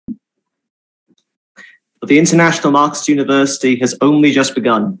but the International Marxist University has only just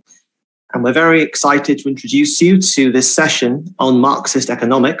begun. And we're very excited to introduce you to this session on Marxist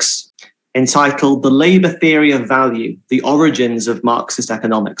economics, entitled The Labour Theory of Value, the Origins of Marxist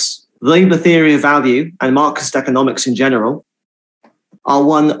Economics. The labour theory of value and Marxist economics in general are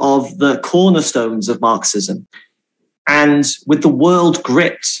one of the cornerstones of Marxism. And with the world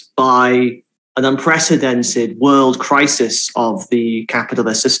gripped by an unprecedented world crisis of the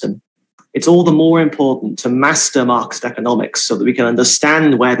capitalist system, it's all the more important to master Marxist economics so that we can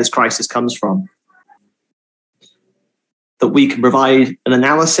understand where this crisis comes from, that we can provide an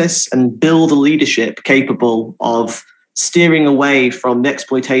analysis and build a leadership capable of steering away from the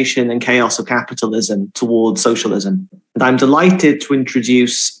exploitation and chaos of capitalism towards socialism. And I'm delighted to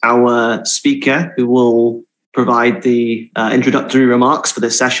introduce our speaker who will provide the introductory remarks for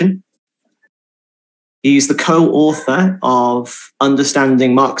this session. He's the co-author of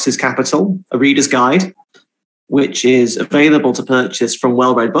Understanding Marx's Capital, a reader's guide, which is available to purchase from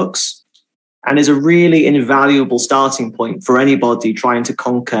Well-Read Books and is a really invaluable starting point for anybody trying to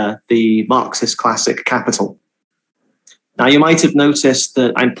conquer the Marxist classic Capital. Now, you might have noticed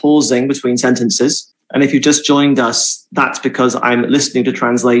that I'm pausing between sentences, and if you just joined us, that's because I'm listening to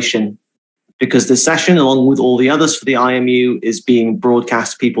translation, because this session, along with all the others for the IMU, is being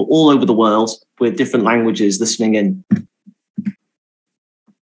broadcast to people all over the world with different languages listening in.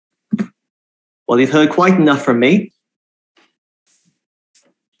 Well, you've heard quite enough from me.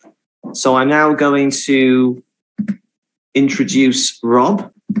 So I'm now going to introduce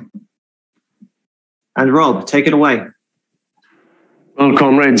Rob. And Rob, take it away. Well,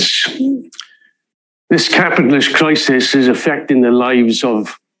 comrades, this capitalist crisis is affecting the lives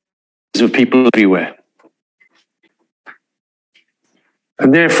of people everywhere.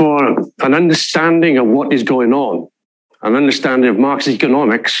 And therefore, an understanding of what is going on, an understanding of Marxist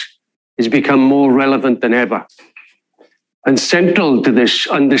economics, has become more relevant than ever. And central to this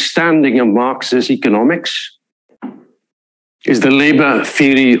understanding of Marxist economics is the labour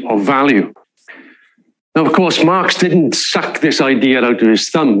theory of value. Now, of course, Marx didn't suck this idea out of his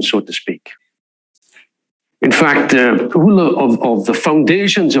thumb, so to speak. In fact, one of the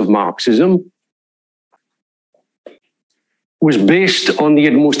foundations of Marxism was based on the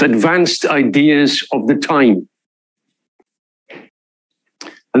most advanced ideas of the time.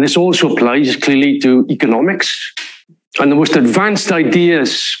 And this also applies clearly to economics. And the most advanced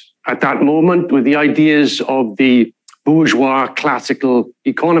ideas at that moment were the ideas of the bourgeois classical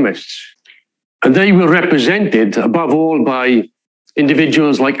economists. And they were represented, above all, by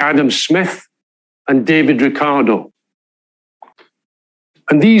individuals like Adam Smith and David Ricardo.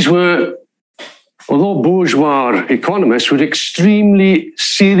 And these were, although bourgeois economists, were extremely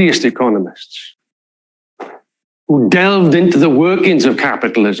serious economists who delved into the workings of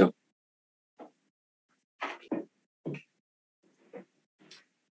capitalism.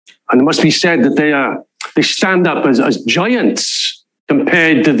 And it must be said that they stand up as giants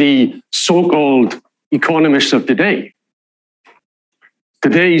compared to the so-called economists of today.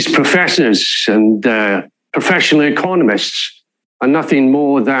 Today's professors and professional economists are nothing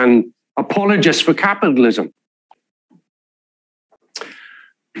more than apologists for capitalism.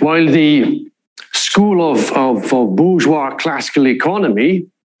 While the school of bourgeois classical economy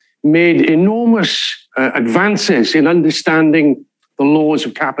made enormous advances in understanding the laws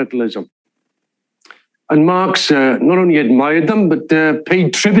of capitalism. And Marx not only admired them, but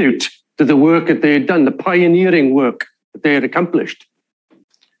paid tribute to the work that they had done, the pioneering work that they had accomplished.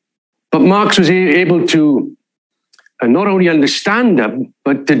 But Marx was able to not only understand them,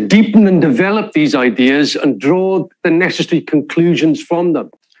 but to deepen and develop these ideas and draw the necessary conclusions from them.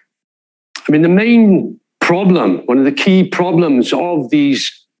 I mean, the main problem, one of the key problems of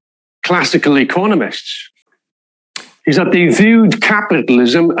these classical economists is that they viewed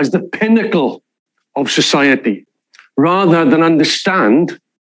capitalism as the pinnacle of society, rather than understand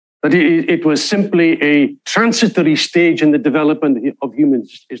that it was simply a transitory stage in the development of human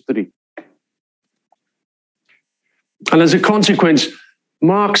history. And as a consequence,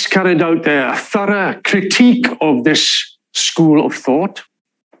 Marx carried out a thorough critique of this school of thought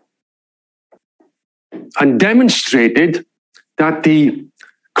and demonstrated that the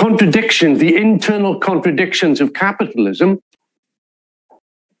contradictions, the internal contradictions of capitalism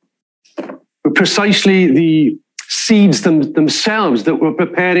were precisely the seeds themselves that were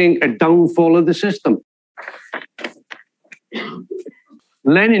preparing a downfall of the system.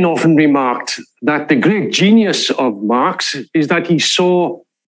 Lenin often remarked that the great genius of Marx is that he saw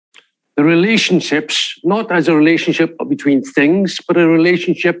the relationships not as a relationship between things, but a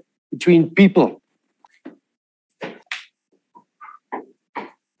relationship between people.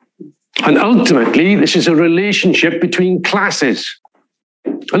 And ultimately, this is a relationship between classes.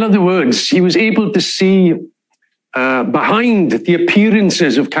 In other words, he was able to see behind the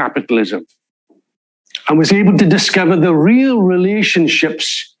appearances of capitalism and was able to discover the real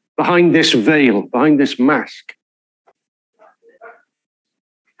relationships behind this veil, behind this mask.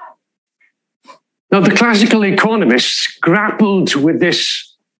 Now, the classical economists grappled with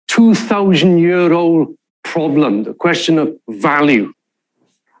this 2,000-year-old problem, the question of value.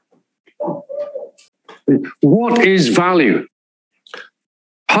 What is value?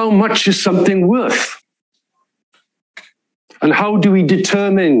 How much is something worth? And how do we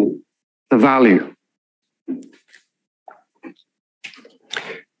determine the value?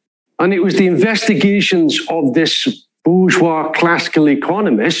 And it was the investigations of this bourgeois classical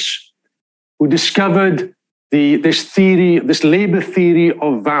economists who discovered this labor theory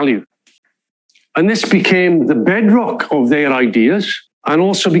of value. And this became the bedrock of their ideas and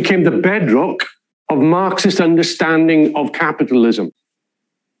also became the bedrock of Marxist understanding of capitalism.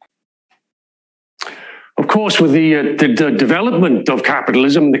 Of course, with the development of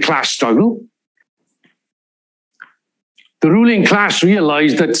capitalism and the class struggle, the ruling class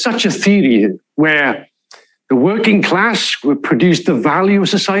realized that such a theory where the working class would produce the value of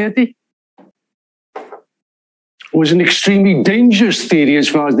society was an extremely dangerous theory as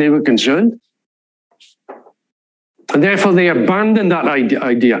far as they were concerned. And therefore, they abandoned that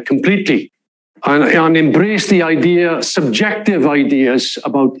idea completely and embraced the idea, subjective ideas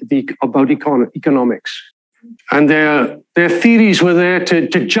about economics. And their theories were there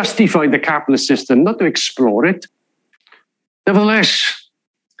to justify the capitalist system, not to explore it. Nevertheless,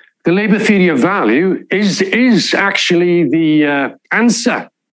 the labor theory of value is actually the answer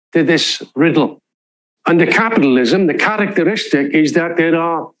to this riddle. Under capitalism, the characteristic is that there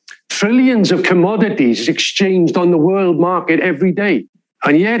are trillions of commodities exchanged on the world market every day.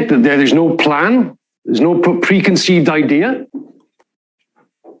 And yet there is no plan, there's no preconceived idea.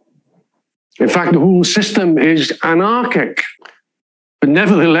 In fact, the whole system is anarchic. But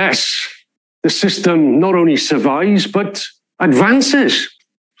nevertheless, the system not only survives, but advances.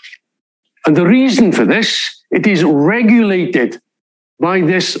 And the reason for this, it is regulated by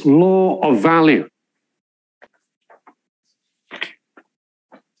this law of value.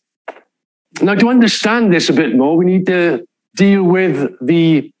 Now, to understand this a bit more, we need to deal with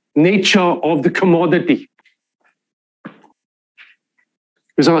the nature of the commodity.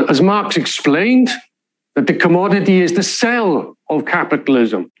 Because as Marx explained, that the commodity is the cell of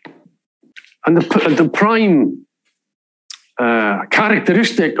capitalism. And the prime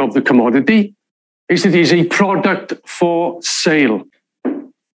characteristic of the commodity is that it is a product for sale.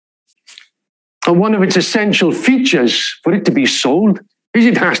 And one of its essential features for it to be sold is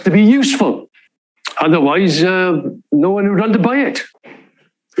it has to be useful. Otherwise, no one would want to buy it.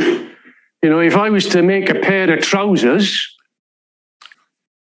 You know, if I was to make a pair of trousers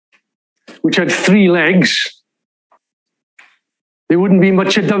which had 3 legs, there wouldn't be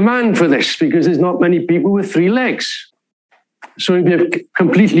much of demand for this because there's not many people with 3 legs. So it'd be a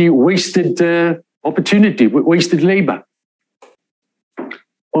completely wasted opportunity, wasted labor.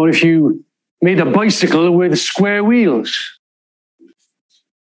 Or if you made a bicycle with square wheels,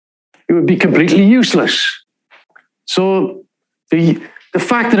 it would be completely useless. So the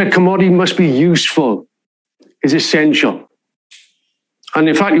fact that a commodity must be useful is essential. And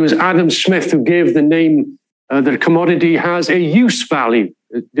in fact, it was Adam Smith who gave the name that a commodity has a use value,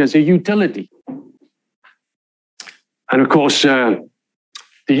 there's a utility. And of course, the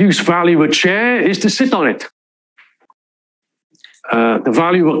use value of a chair is to sit on it. The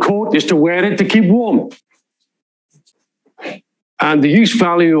value of a coat is to wear it to keep warm. And the use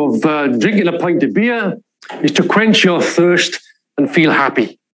value of drinking a pint of beer is to quench your thirst and feel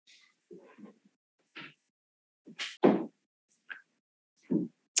happy.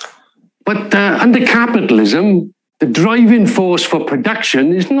 But under capitalism, the driving force for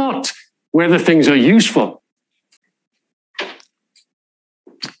production is not whether things are useful.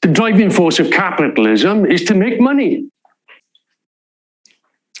 The driving force of capitalism is to make money.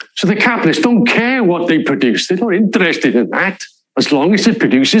 So the capitalists don't care what they produce. They're not interested in that as long as it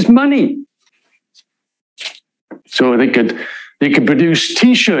produces money. So they could produce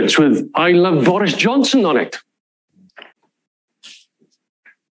T-shirts with "I love Boris Johnson" on it.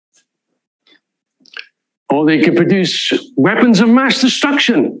 Or they could produce weapons of mass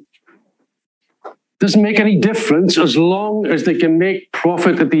destruction. Doesn't make any difference as long as they can make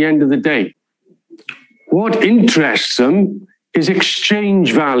profit at the end of the day. What interests them is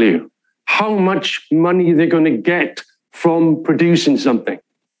exchange value, how much money they're going to get from producing something.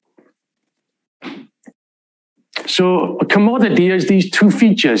 So a commodity has these 2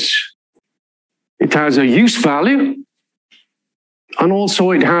 features. it has a use value, and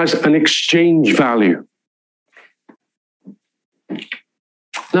also it has an exchange value.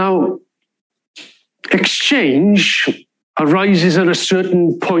 Now, exchange arises at a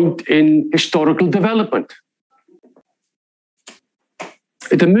certain point in historical development.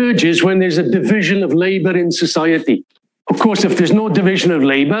 It emerges when there's a division of labor in society. Of course, if there's no division of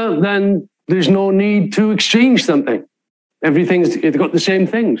labor, then there's no need to exchange something. They've got the same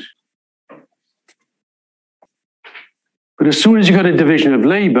things. But as soon as you've got a division of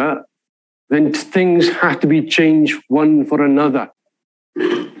labor, then things have to be changed one for another.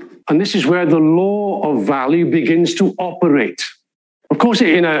 And this is where the law of value begins to operate. Of course,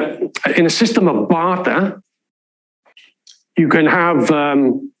 in a system of barter, you can have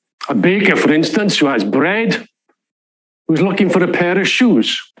a baker, for instance, who has bread, who's looking for a pair of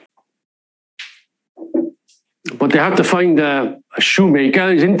shoes. But they have to find a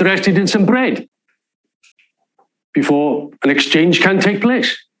shoemaker who's interested in some bread before an exchange can take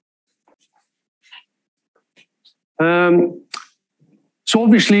place. So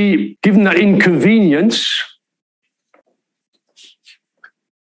obviously, given that inconvenience,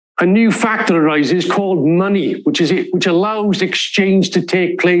 a new factor arises called money, which allows exchange to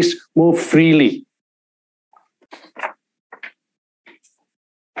take place more freely.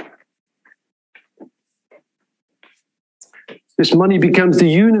 This money becomes the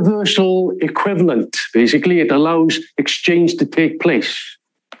universal equivalent. Basically, it allows exchange to take place.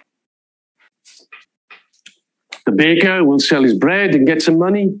 The baker will sell his bread and get some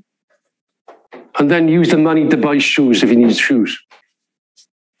money, and then use the money to buy shoes if he needs shoes.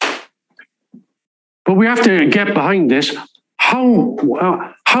 But we have to get behind this. How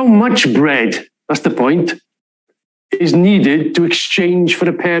much bread, that's the point, is needed to exchange for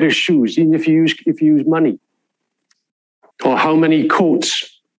a pair of shoes, even if you use money? Or how many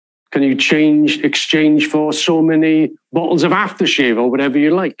coats can you exchange for so many bottles of aftershave or whatever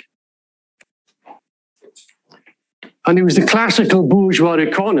you like? And it was the classical bourgeois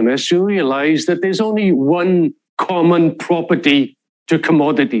economists who realized that there's only one common property to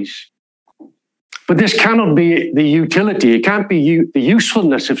commodities. But this cannot be the utility. It can't be the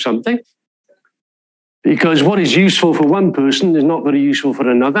usefulness of something. Because what is useful for one person is not very useful for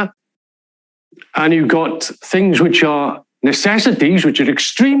another. And you've got things which are necessities, which are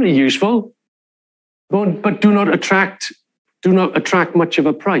extremely useful, but do not attract much of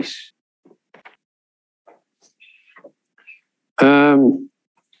a price.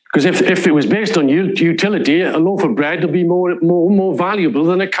 Because if it was based on utility, a loaf of bread would be more valuable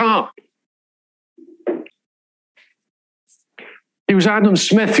than a car. It was Adam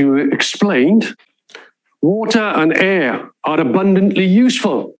Smith who explained, water and air are abundantly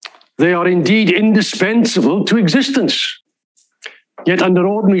useful. They are indeed indispensable to existence. Yet under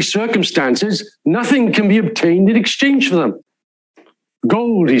ordinary circumstances, nothing can be obtained in exchange for them.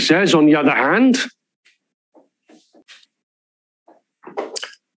 Gold, he says, on the other hand,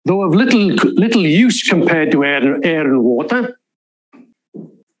 though of little use compared to air and water,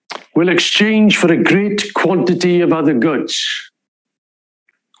 will exchange for a great quantity of other goods.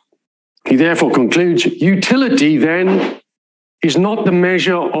 He therefore concludes, utility then is not the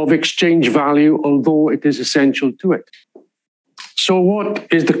measure of exchange value, although it is essential to it. So what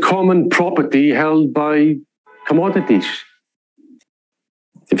is the common property held by commodities?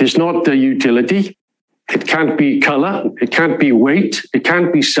 If it's not the utility, it can't be color, it can't be weight, it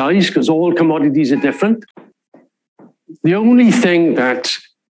can't be size, because all commodities are different. The only thing that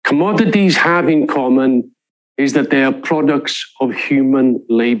commodities have in common is that they are products of human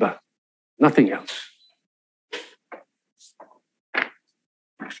labor, nothing else.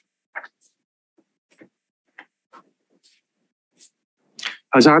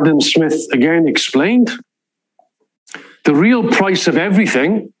 As Adam Smith again explained, the real price of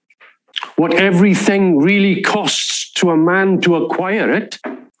everything, what everything really costs to a man to acquire it,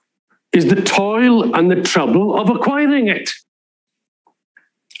 is the toil and the trouble of acquiring it.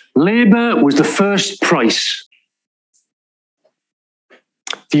 Labor was the first price.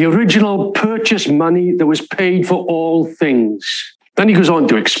 The original purchase money that was paid for all things. Then he goes on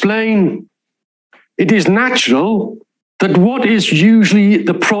to explain, it is natural that what is usually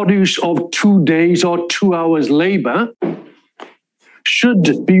the produce of 2 days or 2 hours labor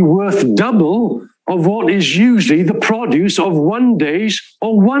should be worth double of what is usually the produce of 1 day's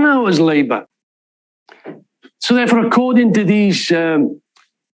or 1 hour's labor. So therefore, according to these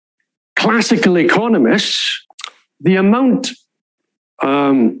classical economists, the amount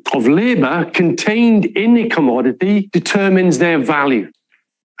of labor contained in a commodity determines their value.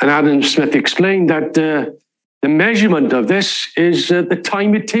 And Adam Smith explained that the measurement of this is the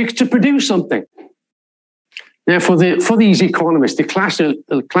time it takes to produce something. Therefore, for these economists,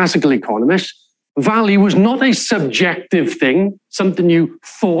 the classical economists, value was not a subjective thing, something you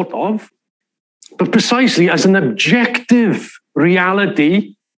thought of, but precisely as an objective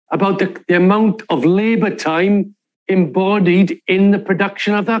reality about the amount of labor time embodied in the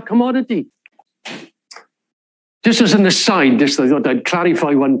production of that commodity. Just as an aside, I thought I'd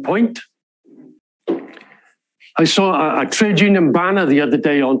clarify one point. I saw a trade union banner the other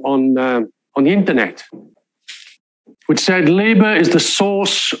day on the internet, which said, "Labor is the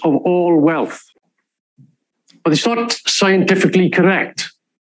source of all wealth." But it's not scientifically correct.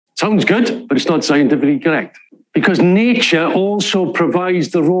 Sounds good, but it's not scientifically correct. Because nature also provides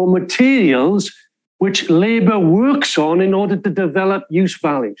the raw materials which labor works on in order to develop use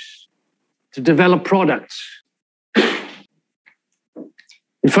values, to develop products.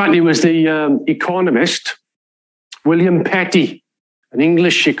 In fact, it was the economist, William Petty, an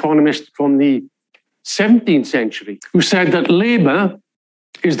English economist from the 17th century, who said that labor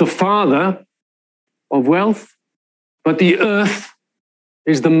is the father of wealth, but the earth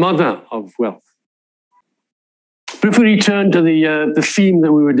is the mother of wealth. But if we return to the theme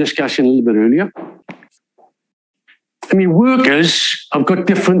that we were discussing a little bit earlier, I mean, workers have got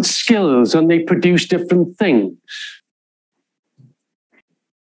different skills and they produce different things.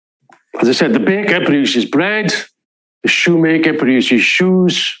 As I said, the baker produces bread, the shoemaker produces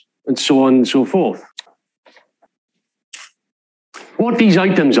shoes, and so on and so forth. What these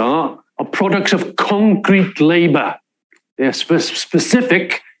items are products of concrete labor. They're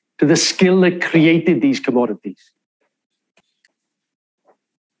specific to the skill that created these commodities.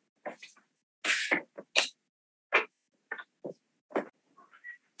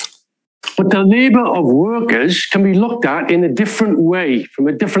 But the labor of workers can be looked at in a different way, from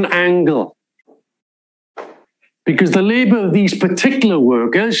a different angle. Because the labor of these particular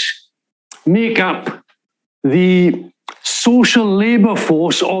workers make up the social labor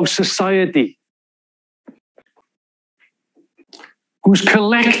force of society, whose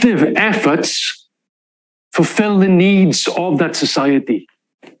collective efforts fulfill the needs of that society.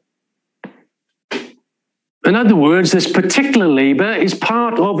 In other words, this particular labor is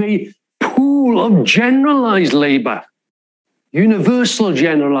part of a pool of generalized labor, universal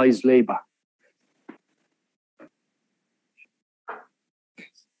generalized labor.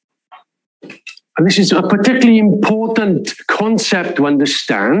 And this is a particularly important concept to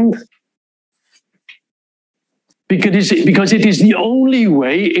understand because it is the only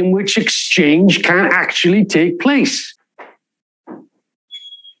way in which exchange can actually take place.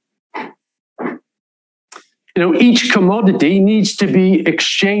 You know, each commodity needs to be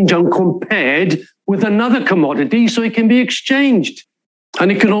exchanged and compared with another commodity so it can be exchanged. And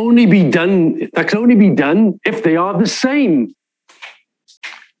that can only be done if they are the same.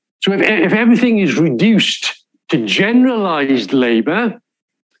 So if everything is reduced to generalized labor,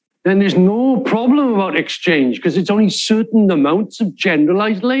 then there's no problem about exchange because it's only certain amounts of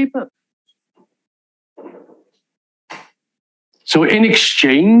generalized labor. So in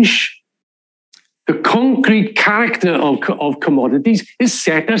exchange, the concrete character of commodities is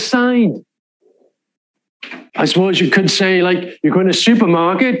set aside. I suppose you could say, like, you're going to a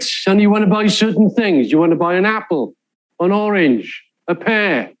supermarket and you want to buy certain things. You want to buy an apple, an orange, a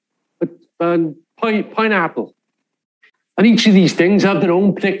pear, and pineapple. And each of these things have their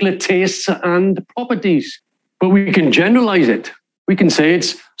own particular tastes and properties. But we can generalize it. We can say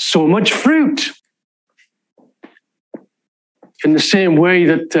it's so much fruit. In the same way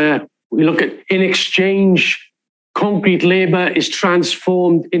that we look at, in exchange, concrete labor is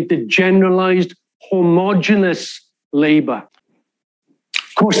transformed into generalized, homogeneous labor.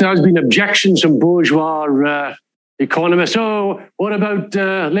 Of course, there has been objections from bourgeois economists. Oh, what about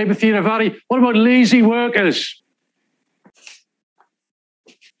labor theory? What about lazy workers?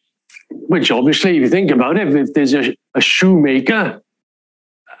 Which obviously, if you think about it, if there's a shoemaker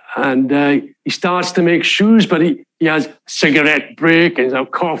and he starts to make shoes, but he has a cigarette break and a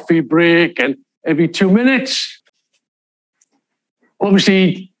coffee break and every 2 minutes.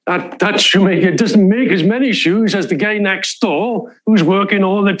 Obviously, that shoemaker doesn't make as many shoes as the guy next door who's working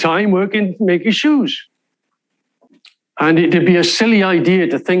all the time, making shoes. And it'd be a silly idea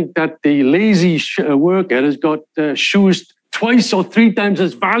to think that the lazy worker has got shoes twice or 3 times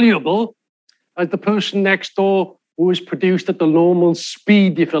as valuable as the person next door who is produced at the normal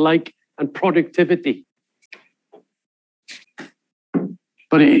speed, if you like, and productivity.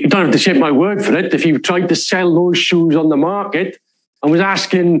 But you don't have to take my word for it. If you tried to sell those shoes on the market and was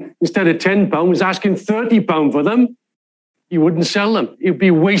asking, instead of £10, was asking £30 for them, you wouldn't sell them. It would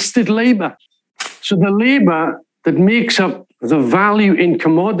be wasted labor. So the labor that makes up the value in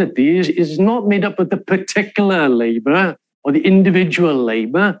commodities is not made up of the particular labor or the individual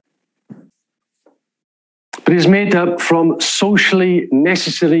labor, but is made up from socially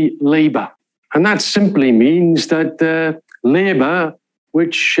necessary labor. And that simply means that labor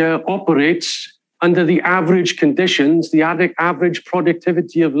which operates under the average conditions, the average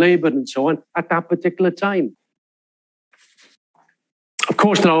productivity of labor and so on at that particular time. Of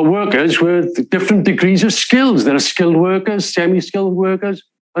course, there are workers with different degrees of skills. There are skilled workers, semi-skilled workers,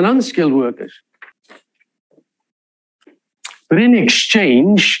 and unskilled workers. But in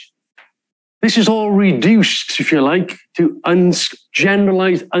exchange, this is all reduced, if you like, to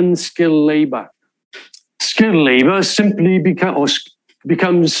generalized unskilled labor. Skilled labor simply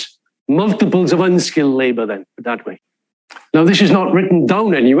becomes multiples of unskilled labor then, that way. Now, this is not written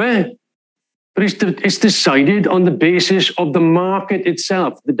down anywhere, but it's decided on the basis of the market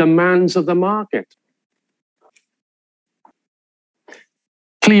itself, the demands of the market.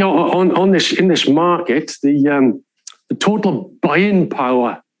 Clear in this market, the total buying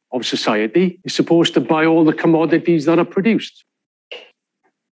power of society is supposed to buy all the commodities that are produced.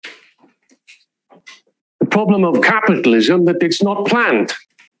 The problem of capitalism that it's not planned.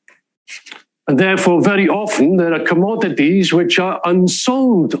 And therefore, very often, there are commodities which are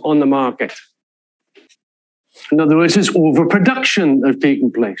unsold on the market. In other words, there's overproduction that's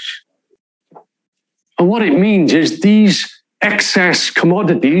taking place. And what it means is these excess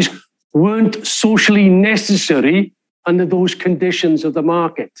commodities weren't socially necessary under those conditions of the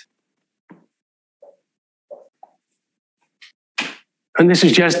market. And this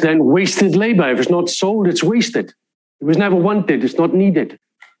is just then wasted labor. If it's not sold, it's wasted. It was never wanted, it's not needed.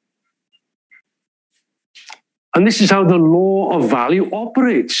 And this is how the law of value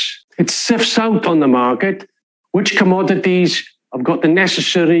operates. It sifts out on the market which commodities have got the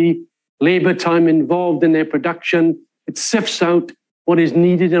necessary labor time involved in their production. It sifts out what is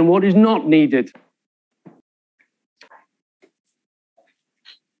needed and what is not needed.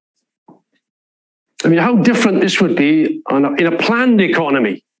 I mean, how different this would be in a planned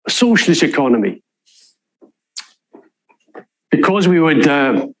economy, a socialist economy. Because we would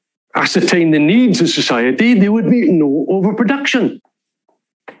ascertain the needs of society, there would be no overproduction.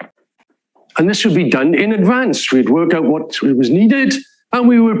 And this would be done in advance. We'd work out what was needed and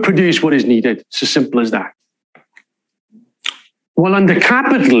we would produce what is needed. It's as simple as that. Well, under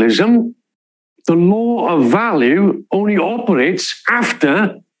capitalism, the law of value only operates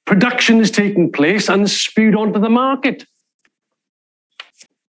after production is taking place and spewed onto the market.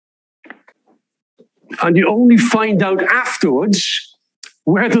 And you only find out afterwards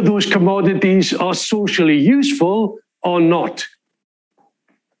whether those commodities are socially useful or not.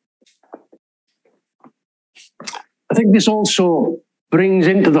 I think this also brings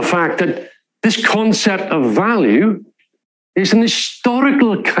into the fact that this concept of value is an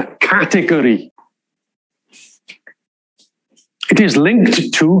historical category. It is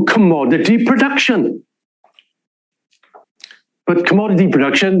linked to commodity production. But commodity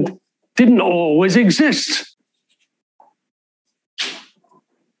production didn't always exist.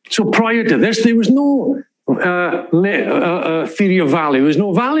 So prior to this, there was no theory of value. There was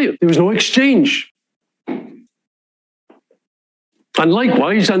no value. There was no exchange. And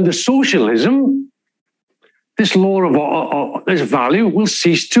likewise, under socialism, this law of this value will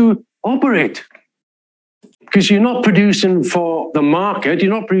cease to operate. Because you're not producing for the market,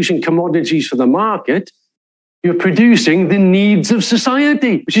 you're not producing commodities for the market, you're producing the needs of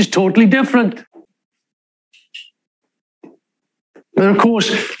society, which is totally different. And of course,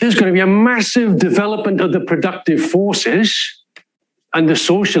 there's going to be a massive development of the productive forces under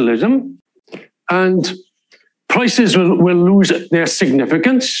socialism, and prices will lose their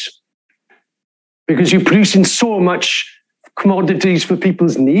significance because you're producing so much commodities for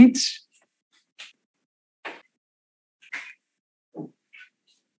people's needs.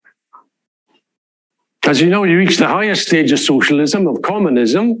 As you know, you reach the higher stage of socialism, of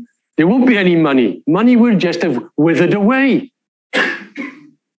communism, there won't be any money. Money will just have withered away.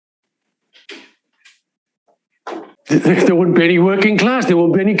 There wouldn't be any working class, there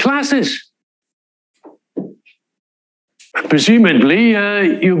won't be any classes. Presumably,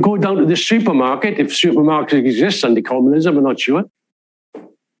 you go down to the supermarket, if supermarkets exist under communism, I'm not sure.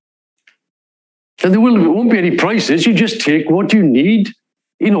 And there won't be any prices, you just take what you need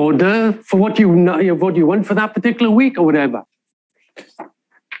in order for what you want for that particular week or whatever.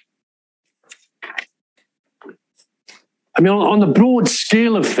 I mean, on the broad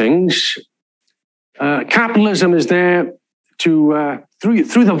scale of things, capitalism is there to, through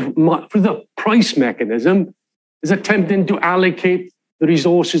the price mechanism, is attempting to allocate the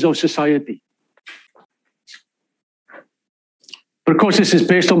resources of society. But of course, this is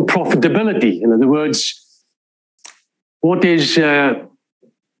based on profitability. In other words, what is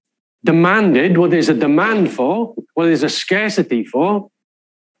demanded, what there's a demand for, what there's a scarcity for,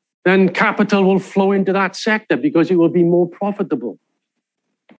 then capital will flow into that sector because it will be more profitable.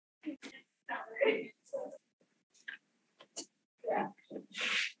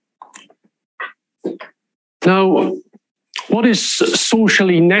 Now, what is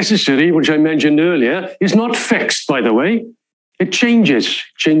socially necessary, which I mentioned earlier, is not fixed, by the way. It changes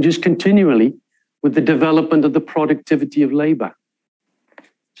continually with the development of the productivity of labor.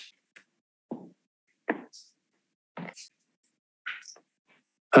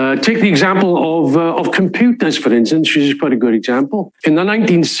 Take the example of computers, for instance, which is quite a good example. In the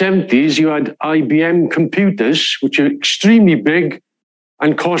 1970s, you had IBM computers, which are extremely big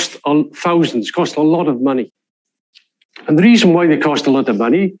and cost thousands, cost a lot of money. And the reason why they cost a lot of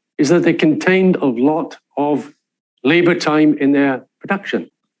money is that they contained a lot of labor time in their production.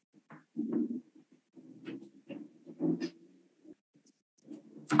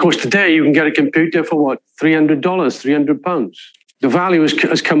 Of course, today you can get a computer for what? $300, £300. The value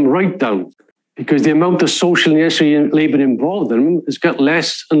has come right down because the amount of social and necessary labor involved in them has got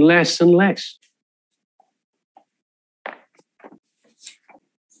less and less and less.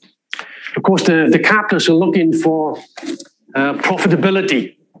 Of course, the capitalists are looking for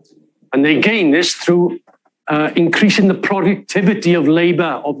profitability, and they gain this through increasing the productivity of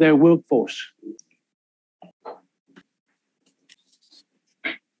labor of their workforce.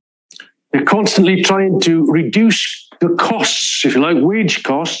 They're constantly trying to reduce the costs, if you like, wage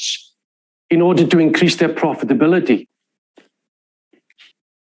costs, in order to increase their profitability.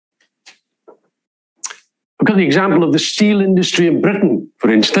 I've got the example of the steel industry in Britain, for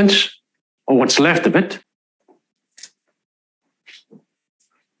instance, or what's left of it.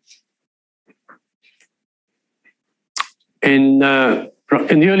 In the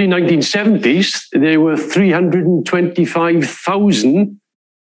early 1970s, there were 325,000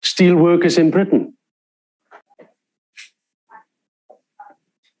 steel workers in Britain.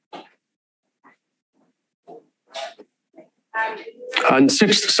 And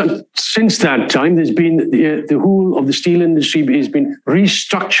since that time, there's been the whole of the steel industry has been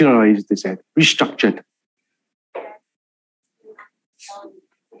restructured, they said, restructured.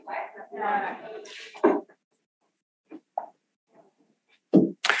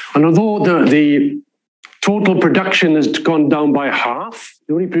 And although the total production has gone down by half,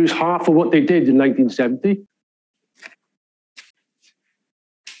 they only produce half of what they did in 1970.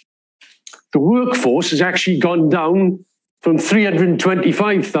 The workforce has actually gone down from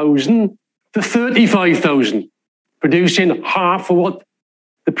 325,000 to 35,000, producing half of what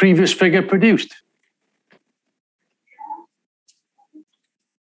the previous figure produced.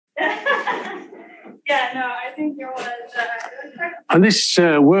 Yeah, no, I think it was. And this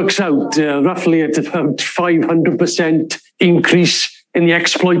works out roughly at about 500% increase in the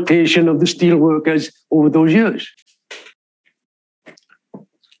exploitation of the steel workers over those years.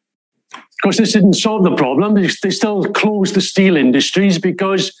 Of course, this didn't solve the problem. They still closed the steel industries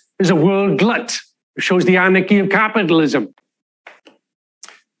because there's a world glut. It shows the anarchy of capitalism.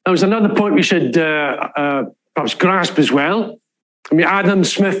 There was another point we should perhaps grasp as well. I mean, Adam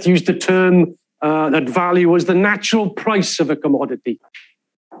Smith used the term that value was the natural price of a commodity.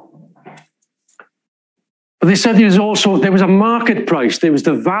 But they said there was a market price. There was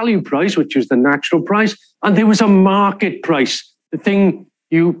the value price, which was the natural price, and there was a market price, the thing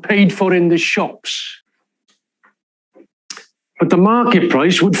you paid for in the shops. But the market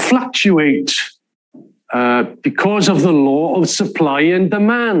price would fluctuate because of the law of supply and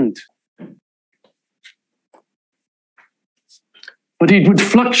demand. But it would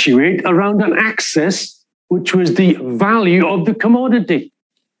fluctuate around an axis, which was the value of the commodity.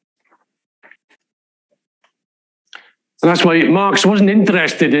 And that's why Marx wasn't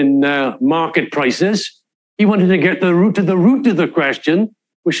interested in market prices. He wanted to get the root of the question,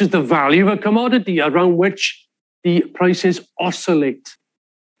 which is the value of a commodity around which the prices oscillate.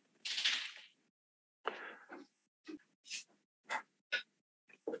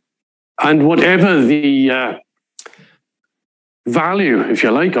 And whatever the value, if you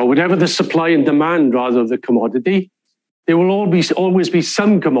like, or whatever the supply and demand, rather, of the commodity, there will always be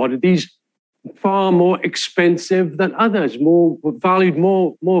some commodities far more expensive than others, more valued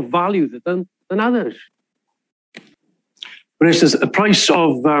than others. For instance, the price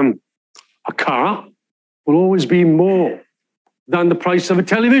of a car will always be more than the price of a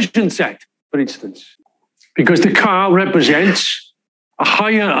television set, for instance, because the car represents a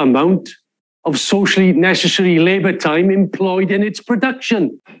higher amount of socially necessary labor time employed in its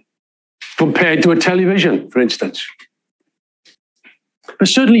production compared to a television, for instance. But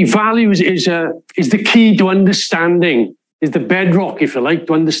certainly values is the key to understanding, is the bedrock, if you like,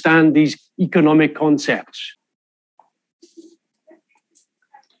 to understand these economic concepts.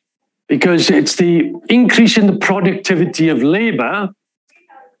 Because it's the increase in the productivity of labor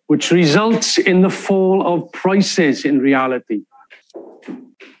which results in the fall of prices in reality.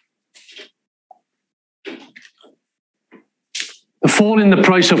 The fall in the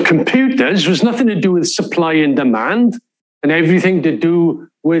price of computers was nothing to do with supply and demand, and everything to do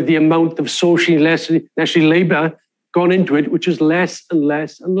with the amount of socially necessary labor gone into it, which is less and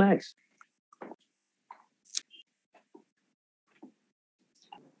less and less.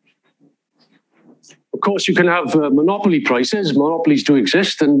 Of course, you can have monopoly prices. Monopolies do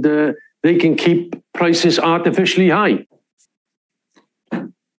exist, and they can keep prices artificially high.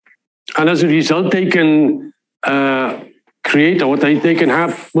 And as a result, they can create, or they can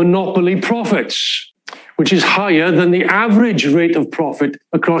have monopoly profits, which is higher than the average rate of profit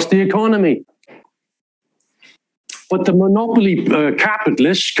across the economy. But the monopoly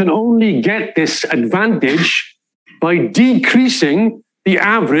capitalists can only get this advantage by decreasing the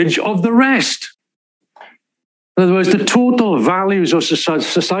average of the rest. In other words, the total values of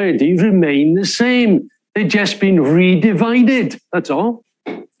society remain the same. They've just been redivided, that's all.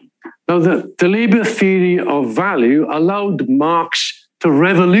 Now, the labor theory of value allowed Marx to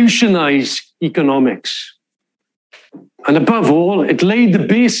revolutionize economics. And above all, it laid the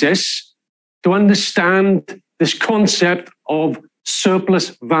basis to understand this concept of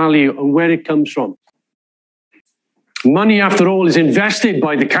surplus value and where it comes from. Money, after all, is invested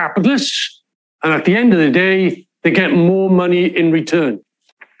by the capitalists, and at the end of the day, they get more money in return.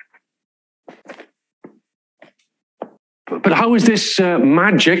 But how is this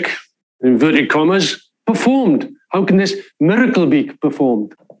magic, inverted commas, performed? How can this miracle be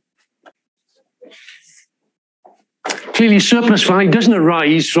performed? Clearly, surplus value doesn't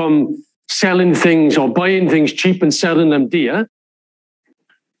arise from selling things or buying things cheap and selling them dear.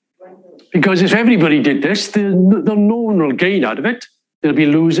 Because if everybody did this, no one will gain out of it. There'll be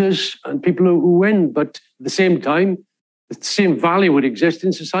losers and people who win. But at the same time, the same value would exist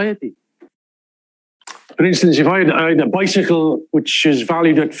in society. For instance, if I had a bicycle which is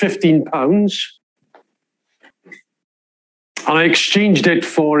valued at £15 and I exchanged it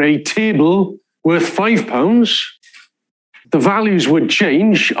for a table worth £5, the values would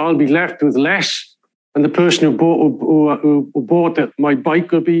change. I'll be left with less, and the person who bought my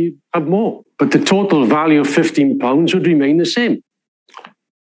bike would have more. But the total value of £15 would remain the same.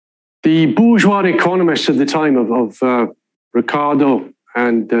 The bourgeois economists at the time of Ricardo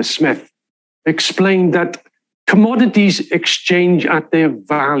and Smith explained that commodities exchange at their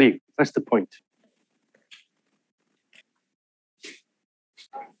value. That's the point.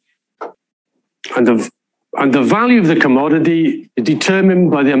 And the value of the commodity is determined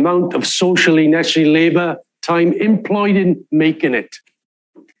by the amount of socially necessary labor time employed in making it.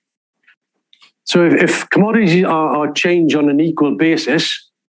 So if commodities are changed on an equal basis,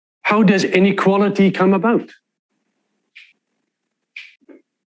 how does inequality come about?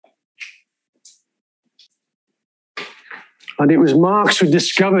 And it was Marx who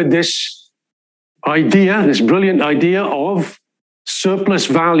discovered this idea, this brilliant idea of surplus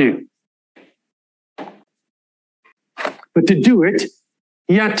value. But to do it,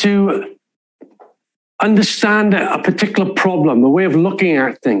 he had to understand a particular problem, a way of looking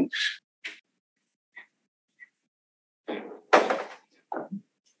at things.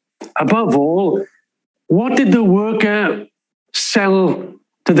 Above all, what did the worker sell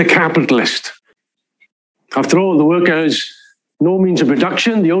to the capitalist? After all, the worker has no means of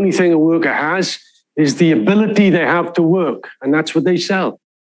production. The only thing a worker has is the ability they have to work, and that's what they sell.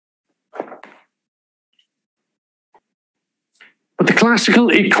 But the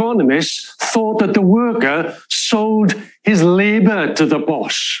classical economists thought that the worker sold his labor to the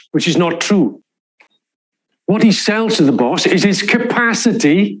boss, which is not true. What he sells to the boss is his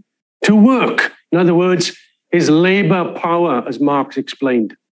capacity to work. In other words, his labor power, as Marx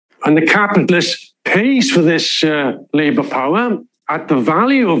explained. And the capitalist pays for this labor power at the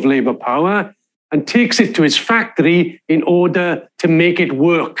value of labor power and takes it to his factory in order to make it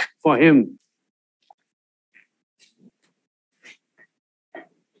work for him.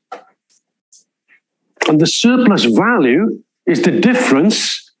 And the surplus value is the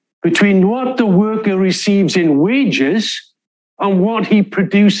difference between what the worker receives in wages and what he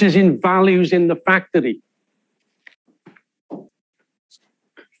produces in values in the factory.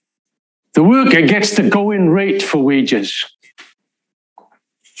 The worker gets the going rate for wages.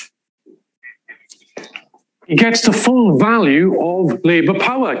 He gets the full value of labor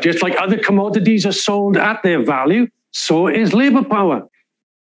power. Just like other commodities are sold at their value, so is labor power.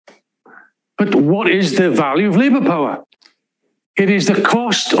 But what is the value of labor power? It is the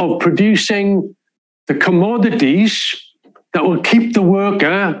cost of producing the commodities that will keep the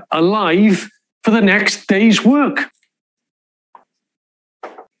worker alive for the next day's work.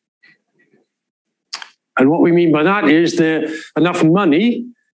 And what we mean by that is there enough money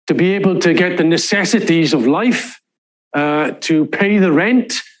to be able to get the necessities of life, to pay the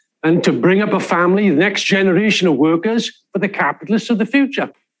rent, and to bring up a family, the next generation of workers for the capitalists of the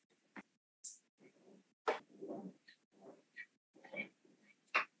future.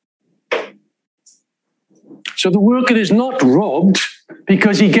 So the worker is not robbed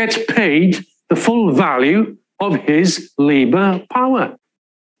because he gets paid the full value of his labor power.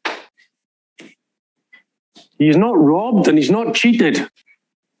 He is not robbed and he's not cheated.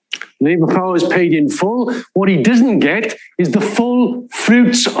 Labor power is paid in full. What he doesn't get is the full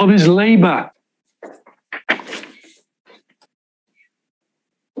fruits of his labor.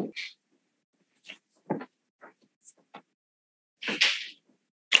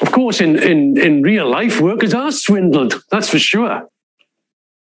 Of course, in real life, workers are swindled, that's for sure.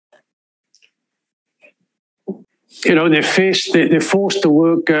 You know, they're forced to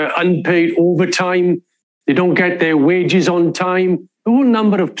work unpaid overtime. They don't get their wages on time. A whole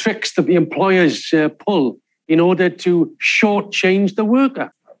number of tricks that the employers pull in order to shortchange the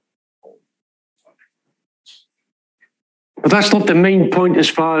worker. But that's not the main point as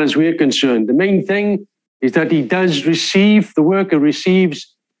far as we're concerned. The main thing is that the worker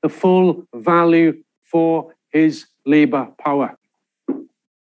receives the full value for his labor power.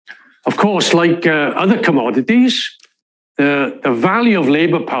 Of course, like other commodities, the value of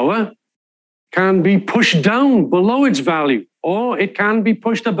labor power can be pushed down below its value, or it can be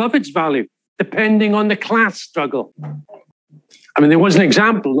pushed above its value, depending on the class struggle. I mean, there was an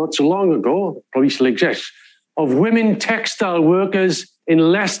example not so long ago, probably still exists, of women textile workers in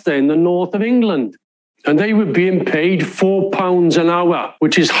Leicester in the north of England. And they were being paid £4 an hour,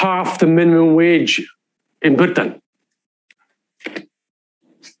 which is half the minimum wage in Britain.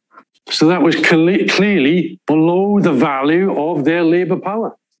 So that was clearly below the value of their labor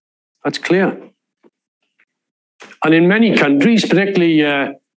power. That's clear. And in many countries, particularly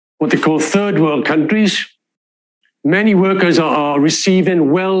what they call third world countries, many workers are receiving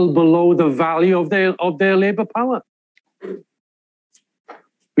well below the value of their labor power.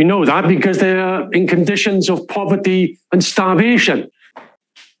 We know that because they are in conditions of poverty and starvation.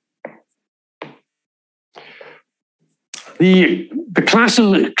 The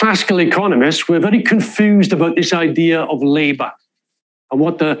classical economists were very confused about this idea of labor and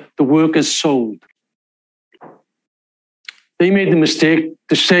what the workers sold. They made the mistake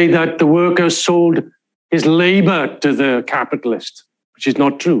to say that the worker sold his labor to the capitalist, which is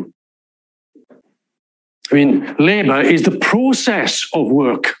not true. I mean, labor is the process of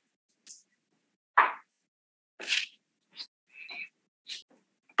work.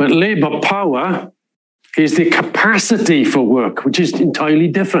 But labor power is the capacity for work, which is entirely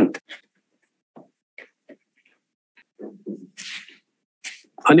different.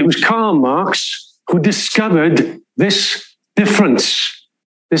 And it was Karl Marx who discovered this difference,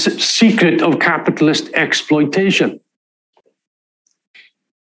 this secret of capitalist exploitation.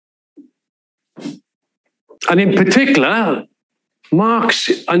 And in particular, Marx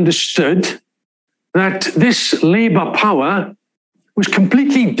understood that this labor power was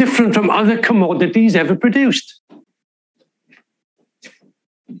completely different from other commodities ever produced.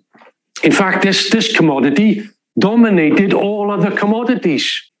 In fact, this commodity dominated all other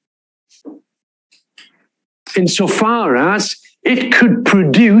commodities, insofar as it could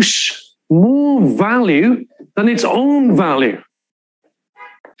produce more value than its own value.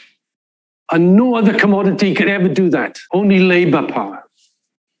 And no other commodity could ever do that, only labor power.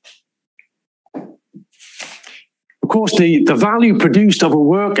 Of course, the value produced of a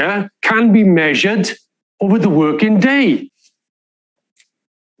worker can be measured over the working day.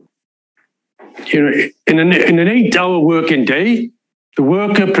 You know, in an 8-hour working day, the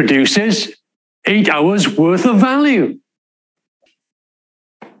worker produces 8 hours worth of value.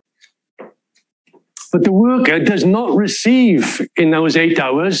 But the worker does not receive in those 8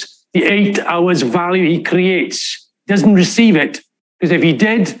 hours the 8 hours value he creates. He doesn't receive it, because if he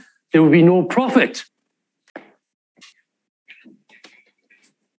did, there would be no profit.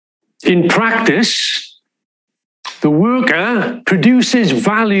 In practice, the worker produces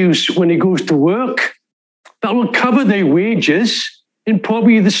values when he goes to work that will cover their wages in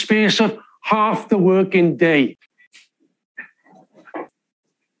probably the space of half the working day.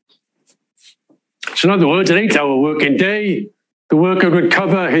 So in other words, an 8-hour working day, the worker would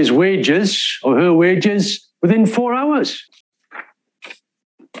cover his wages or her wages within 4 hours.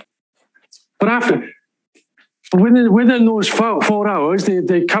 But within those 4 hours,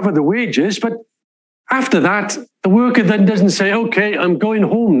 they cover the wages. But after that, the worker then doesn't say, okay, I'm going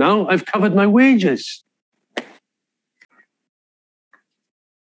home now. I've covered my wages.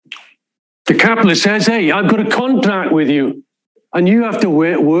 The capitalist says, hey, I've got a contract with you, and you have to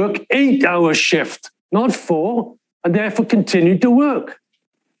work 8-hour shift, not 4, and therefore continue to work.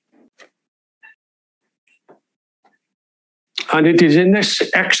 And it is in this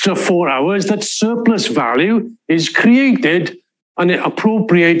extra 4 hours that surplus value is created and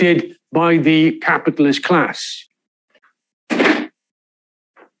appropriated by the capitalist class.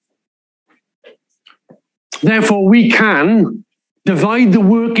 Therefore, we can divide the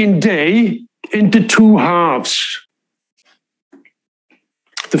working day into 2 halves.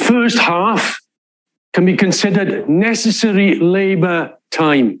 The first half can be considered necessary labor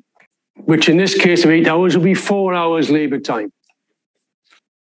time, which in this case of 8 hours will be 4 hours labor time.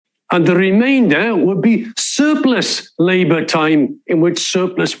 And the remainder would be surplus labor time, in which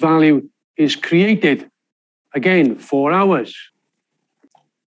surplus value is created. Again, 4 hours.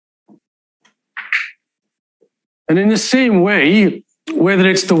 And in the same way, whether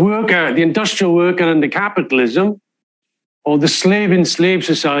it's the worker, the industrial worker under capitalism, or the slave in slave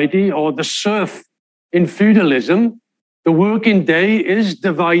society, or the serf in feudalism, the working day is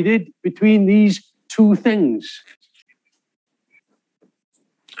divided between these 2 things.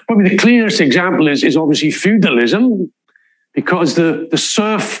 Probably the clearest example is obviously feudalism, because the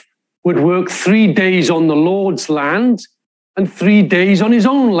serf would work 3 days on the lord's land and 3 days on his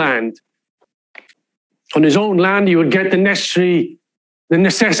own land. On his own land, he would get the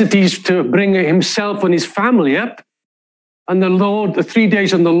necessities to bring himself and his family up. And the 3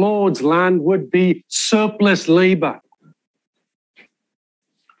 days on the Lord's land would be surplus labor.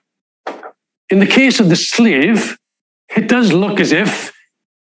 In the case of the slave, it does look as if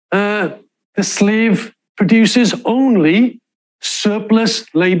the slave produces only surplus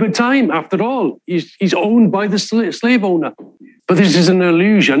labor time. After all, he's owned by the slave owner. But this is an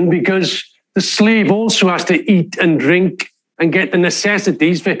illusion, because the slave also has to eat and drink and get the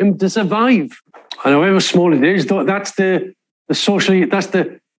necessities for him to survive. And however small it is, that's the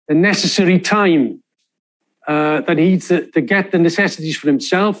necessary time that he needs to get the necessities for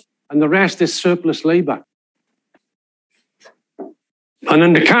himself, and the rest is surplus labor. And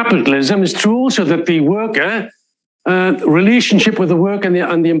under capitalism, it's true also that the worker, relationship with the worker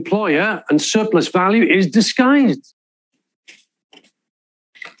and the employer and surplus value is disguised.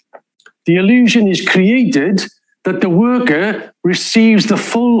 The illusion is created that the worker receives the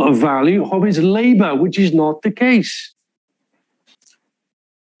full value of his labor, which is not the case.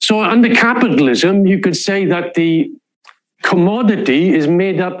 So under capitalism, you could say that the commodity is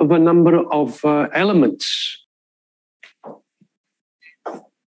made up of a number of elements.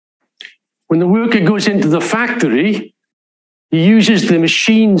 When the worker goes into the factory, he uses the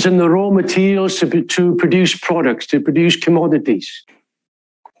machines and the raw materials to produce products, to produce commodities.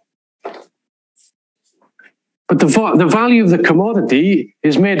 But the value of the commodity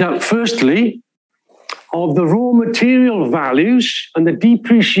is made up, firstly, of the raw material values and the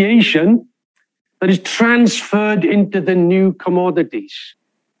depreciation that is transferred into the new commodities.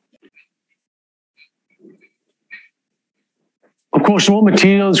 Of course, raw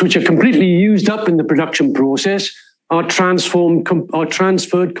materials which are completely used up in the production process are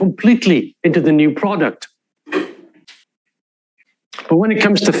transferred completely into the new product. But when it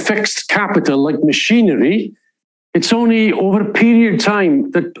comes to fixed capital like machinery, it's only over a period of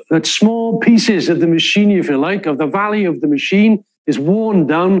time that small pieces of the machine, if you like, of the value of the machine is worn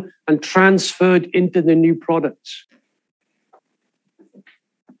down and transferred into the new products.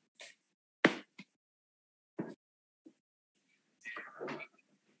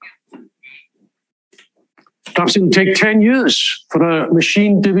 Perhaps it will take 10 years for a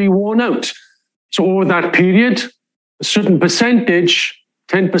machine to be worn out. So over that period, a certain percentage,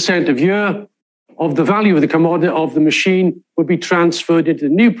 10% a year, of the value of the commodity of the machine would be transferred into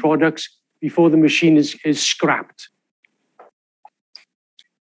new products before the machine is scrapped.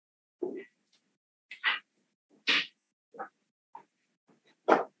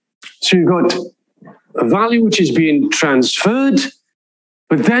 So you've got a value which is being transferred,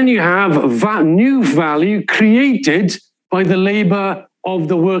 but then you have new value created by the labor of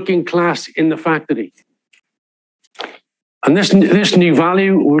the working class in the factory. And this new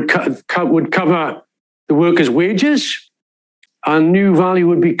value would cover the workers' wages, and new value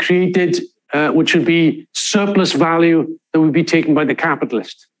would be created, which would be surplus value that would be taken by the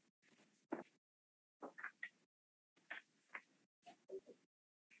capitalist.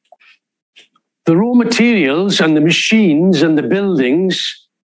 The raw materials and the machines and the buildings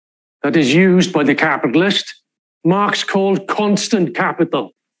that is used by the capitalist, Marx called constant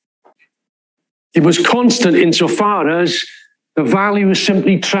capital. It was constant insofar as the value is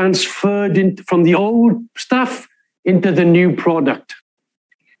simply transferred from the old stuff into the new product.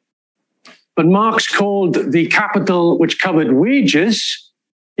 But Marx called the capital which covered wages,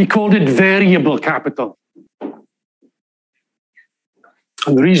 he called it variable capital.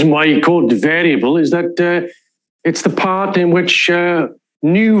 And the reason why he called it variable is that it's the part in which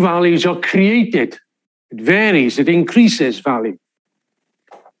new values are created. It varies, it increases value.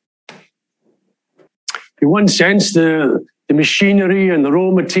 In one sense, the machinery and the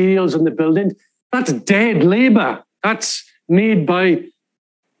raw materials and the building, that's dead labor. That's made by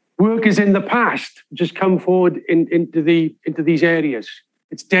workers in the past, just come forward into these areas.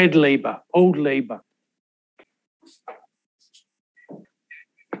 It's dead labor, old labor.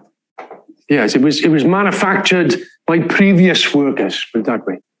 Yes, it was manufactured by previous workers, put it that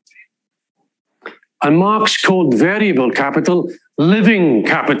way. And Marx called variable capital living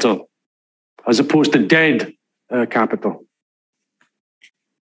capital, as opposed to dead capital.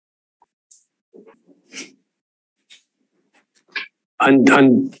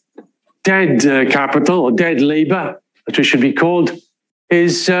 And dead capital, or dead labor, as it should be called,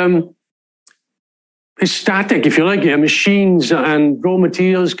 is static, if you like. Machines and raw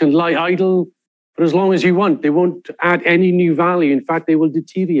materials can lie idle for as long as you want. They won't add any new value. In fact, they will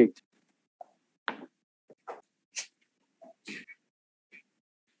deteriorate.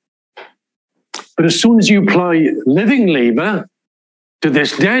 But as soon as you apply living labor to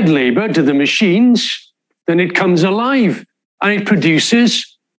this dead labor, to the machines, then it comes alive and it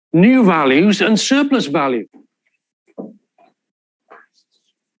produces new values and surplus value.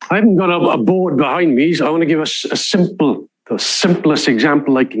 I haven't got a board behind me, so I want to give us the simplest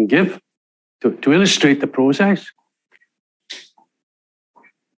example I can give to illustrate the process.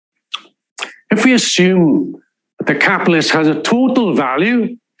 If we assume that the capitalist has a total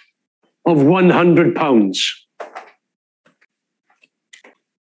value of £100.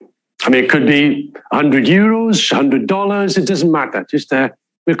 I mean, it could be €100, $100, it doesn't matter. Just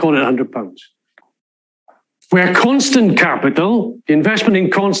we'll call it £100. Where constant capital, the investment in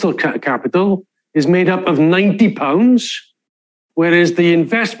constant capital is made up of £90, whereas the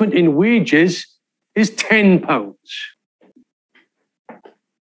investment in wages is £10.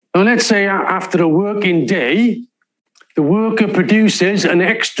 Now, let's say after a working day, the worker produces an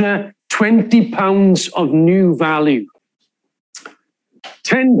extra £20 of new value.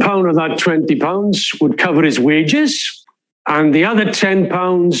 £10 of that £20 would cover his wages, and the other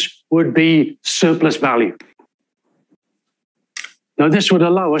 £10 would be surplus value. Now, this would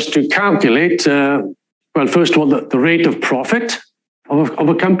allow us to calculate, well, first of all, the rate of profit of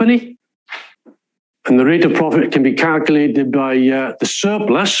a company. And the rate of profit can be calculated by the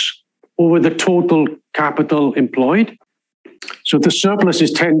surplus over the total capital employed. So if the surplus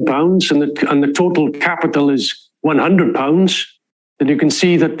is £10 and the total capital is £100, then you can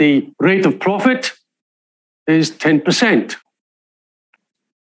see that the rate of profit is 10%.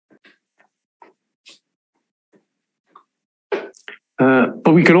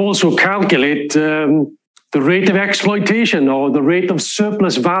 But we can also calculate the rate of exploitation or the rate of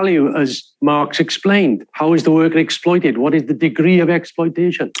surplus value, as Marx explained. How is the worker exploited? What is the degree of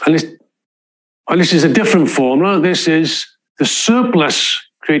exploitation? And this is a different formula. This is the surplus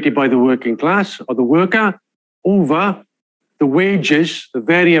created by the working class or the worker over the wages, the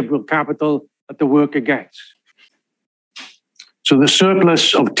variable capital that the worker gets. So the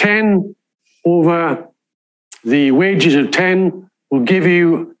surplus of 10 over the wages of 10 will give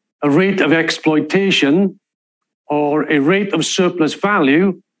you a rate of exploitation or a rate of surplus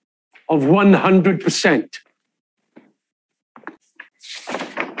value of 100%.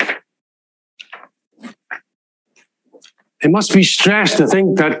 It must be stressed to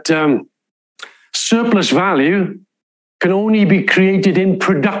think that surplus value can only be created in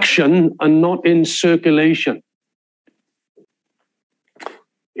production and not in circulation.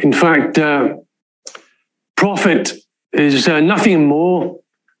 In fact, profit is nothing more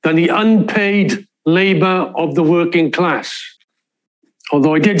than the unpaid labor of the working class.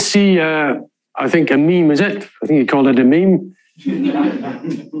 Although I did see, I think a meme, is it? I think you called it a meme.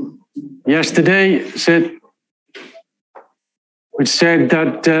 Yesterday, which said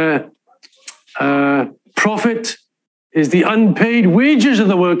that profit is the unpaid wages of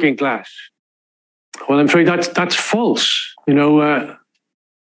the working class. Well, I'm afraid that's false. You know,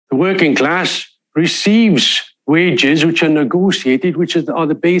 the working class receives wages which are negotiated, which are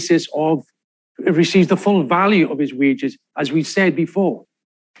the basis of, it receives the full value of his wages, as we said before.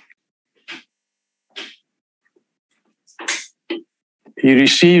 He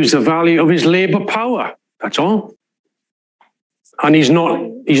receives the value of his labor power. That's all. And he's not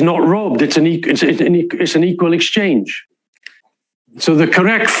robbed. It's an equal exchange. So the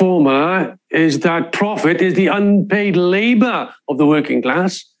correct formula is that profit is the unpaid labor of the working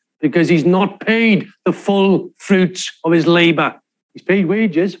class, because he's not paid the full fruits of his labor. He's paid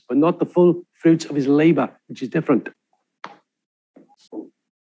wages, but not the full fruits of his labor, which is different.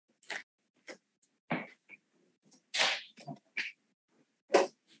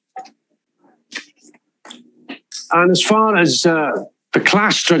 And as far as the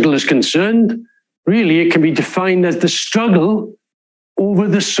class struggle is concerned, really it can be defined as the struggle over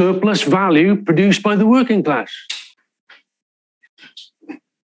the surplus value produced by the working class.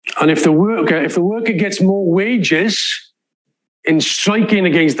 And if the worker gets more wages in striking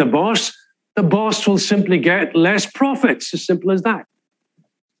against the boss will simply get less profits. As simple as that.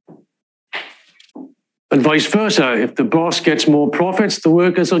 And vice versa. If the boss gets more profits, the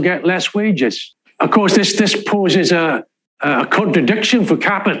workers will get less wages. Of course, this poses a contradiction for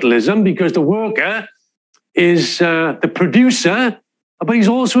capitalism, because the worker is the producer, but he's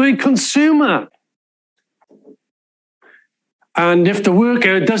also a consumer. And if the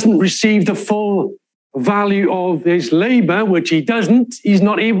worker doesn't receive the full value of his labor, which he doesn't, he's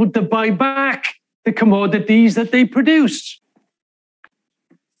not able to buy back the commodities that they produce.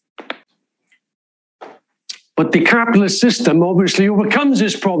 But the capitalist system obviously overcomes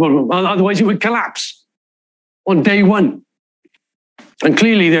this problem, otherwise it would collapse on day one. And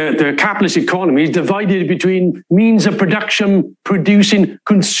clearly the capitalist economy is divided between means of production producing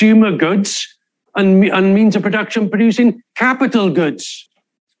consumer goods and means of production producing capital goods.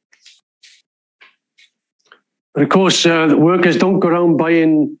 But of course, the workers don't go around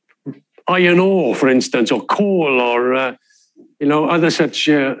buying iron ore, for instance, or coal, or other such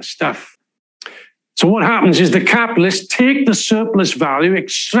stuff. So what happens is the capitalists take the surplus value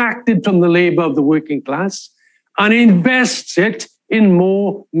extracted from the labor of the working class and invests it in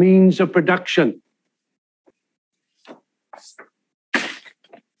more means of production.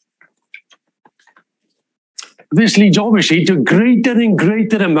 This leads obviously to greater and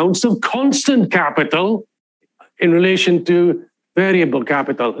greater amounts of constant capital in relation to variable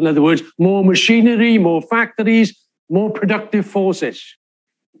capital. In other words, more machinery, more factories, more productive forces.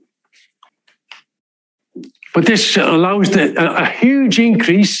 But this allows a huge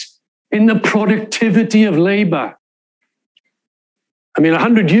increase in the productivity of labor. I mean,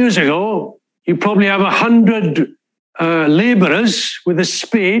 100 years ago, you probably have 100 laborers with a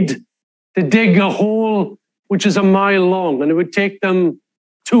spade to dig a hole which is a mile long, and it would take them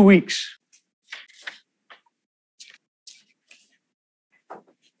 2 weeks.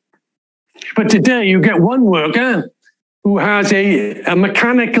 But today you get one worker who has a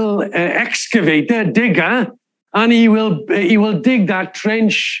mechanical excavator, digger, and he will dig that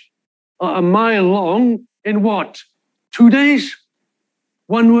trench a mile long in what? 2 days?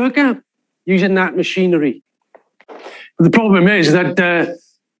 One worker using that machinery. But the problem is that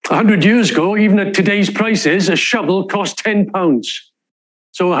 100 years ago, even at today's prices, a shovel cost £10.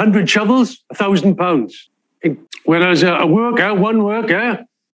 So 100 shovels, £1,000. Whereas one worker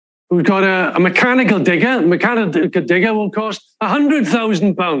who's got a mechanical digger will cost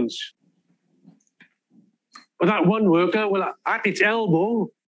 £100,000. But that one worker will, at its elbow,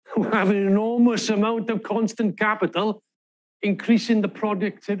 have an enormous amount of constant capital, increasing the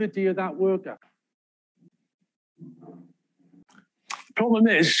productivity of that worker. The problem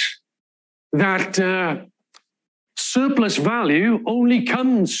is that surplus value only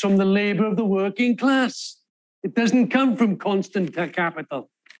comes from the labor of the working class. It doesn't come from constant capital.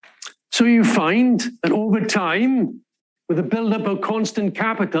 So you find that over time, with the buildup of constant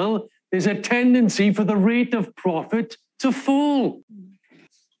capital, there's a tendency for the rate of profit to fall.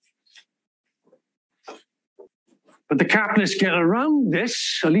 But the capitalists get around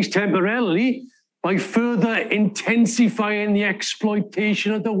this, at least temporarily, by further intensifying the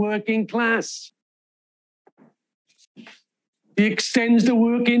exploitation of the working class. He extends the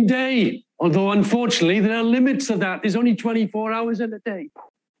working day, although unfortunately there are limits to that. There's only 24 hours in a day.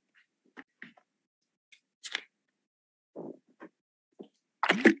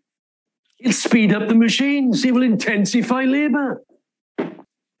 He'll speed up the machines. He will intensify labor.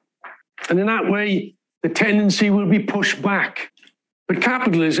 And in that way, the tendency will be pushed back. But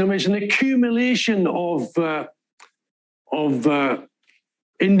capitalism is an accumulation of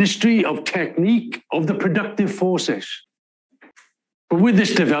industry, of technique, of the productive forces. But with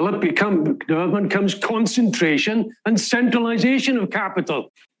this development comes concentration and centralization of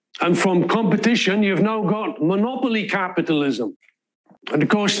capital. And from competition, you've now got monopoly capitalism. And of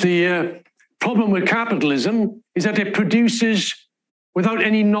course, the problem with capitalism is that it produces without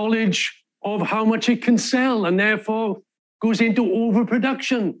any knowledge of how much it can sell, and therefore goes into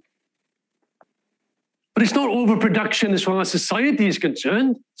overproduction. But it's not overproduction as far as society is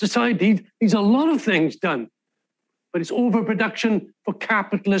concerned. Society needs a lot of things done, but it's overproduction for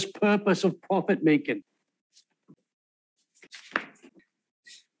capitalist purpose of profit making.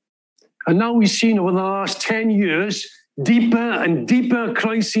 And now we've seen over the last 10 years, deeper and deeper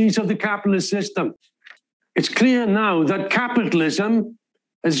crises of the capitalist system. It's clear now that capitalism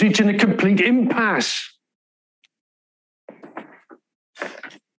is reaching a complete impasse.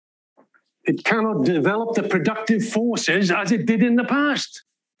 It cannot develop the productive forces as it did in the past.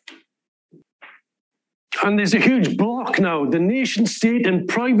 And there's a huge block now. The nation state and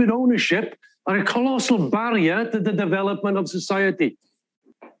private ownership are a colossal barrier to the development of society.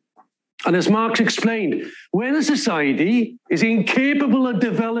 And as Marx explained, when a society is incapable of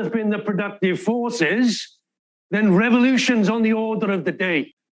developing the productive forces, then revolution's on the order of the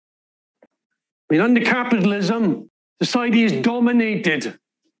day. I mean, under capitalism, society is dominated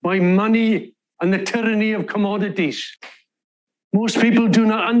by money and the tyranny of commodities. Most people do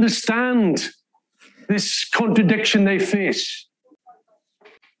not understand this contradiction they face.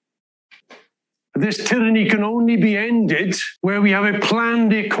 This tyranny can only be ended where we have a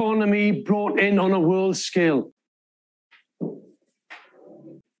planned economy brought in on a world scale,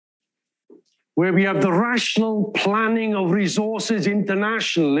 where we have the rational planning of resources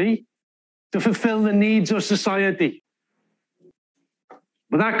internationally to fulfill the needs of society.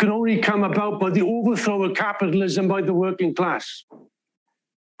 But that can only come about by the overthrow of capitalism by the working class.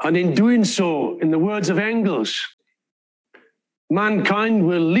 And in doing so, in the words of Engels, mankind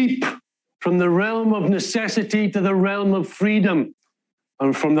will leap from the realm of necessity to the realm of freedom,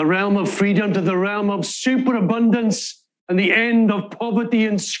 and from the realm of freedom to the realm of superabundance and the end of poverty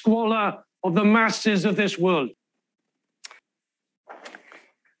and squalor of the masses of this world.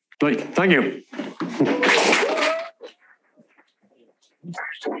 Right, thank you.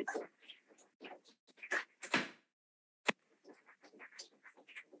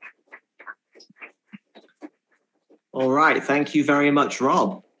 All right, thank you very much,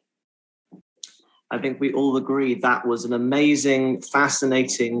 Rob. I think we all agree that was an amazing,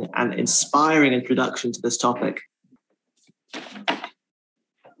 fascinating, and inspiring introduction to this topic.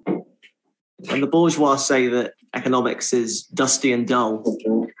 When the bourgeois say that economics is dusty and dull,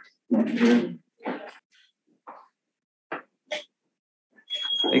 they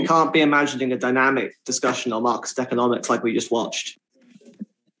can't be imagining a dynamic discussion on Marxist economics like we just watched.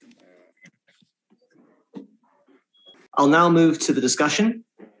 I'll now move to the discussion.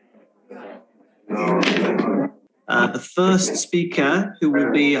 The first speaker, who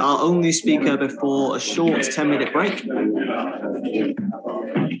will be our only speaker before a short 10-minute break,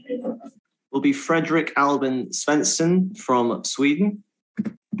 will be Fredrik Albin Svensson from Sweden.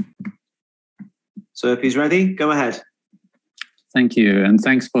 So if he's ready, go ahead. Thank you, and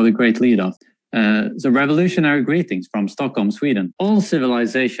thanks for the great lead-off. So revolutionary greetings from Stockholm, Sweden. All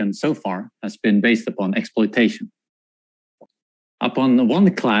civilization so far has been based upon exploitation. Upon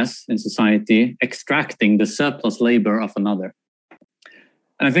one class in society extracting the surplus labor of another.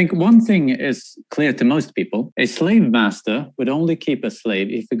 And I think one thing is clear to most people. A slave master would only keep a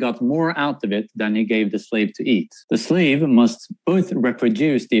slave if he got more out of it than he gave the slave to eat. The slave must both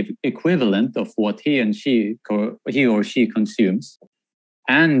reproduce the equivalent of what he or she consumes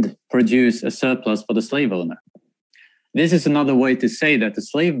and produce a surplus for the slave owner. This is another way to say that the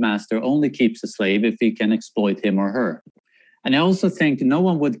slave master only keeps a slave if he can exploit him or her. And I also think no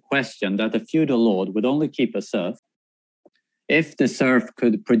one would question that a feudal lord would only keep a serf if the serf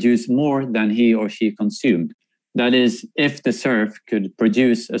could produce more than he or she consumed. That is, if the serf could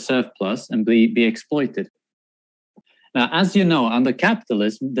produce a surplus and be exploited. Now, as you know, under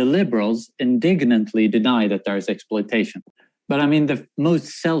capitalism, the liberals indignantly deny that there is exploitation. But I mean, the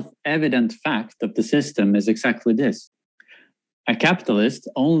most self-evident fact of the system is exactly this. A capitalist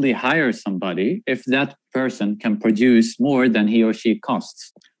only hires somebody if that person can produce more than he or she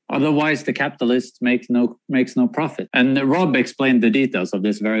costs. Otherwise, the capitalist makes no profit. And Rob explained the details of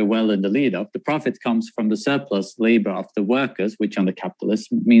this very well in the lead-up. The profit comes from the surplus labor of the workers, which under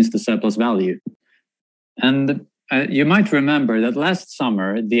capitalism means the surplus value. And you might remember that last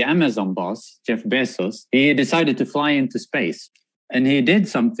summer, the Amazon boss, Jeff Bezos, he decided to fly into space. And he did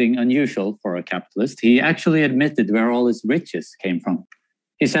something unusual for a capitalist. He actually admitted where all his riches came from.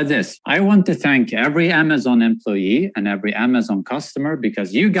 He said this: I want to thank every Amazon employee and every Amazon customer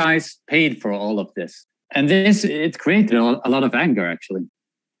because you guys paid for all of this. And it created a lot of anger, actually.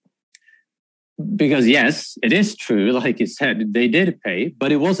 Because yes, it is true, like he said, they did pay,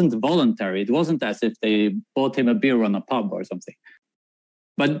 but it wasn't voluntary. It wasn't as if they bought him a beer on a pub or something.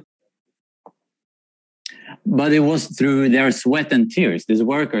 But it was through their sweat and tears. These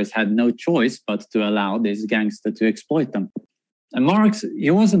workers had no choice but to allow this gangster to exploit them. And Marx,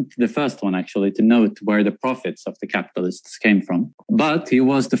 he wasn't the first one actually to note where the profits of the capitalists came from, but he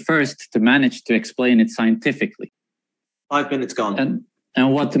was the first to manage to explain it scientifically. 5 minutes gone.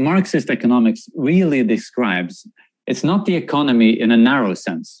 And what Marxist economics really describes, it's not the economy in a narrow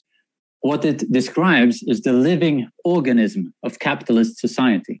sense. What it describes is the living organism of capitalist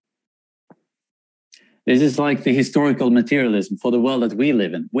society. This is like the historical materialism for the world that we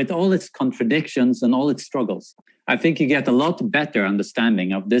live in, with all its contradictions and all its struggles. I think you get a lot better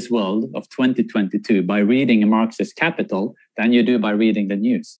understanding of this world of 2022 by reading Marx's Capital than you do by reading the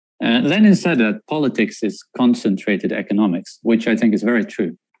news. Lenin said that politics is concentrated economics, which I think is very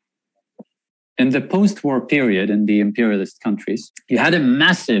true. In the post-war period in the imperialist countries, you had a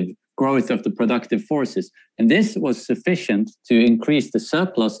massive growth of the productive forces, and this was sufficient to increase the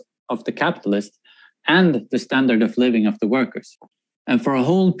surplus of the capitalists and the standard of living of the workers. And for a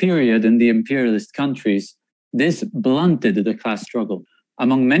whole period in the imperialist countries, this blunted the class struggle.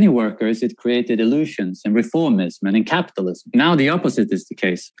 Among many workers, it created illusions in reformism and in capitalism. Now the opposite is the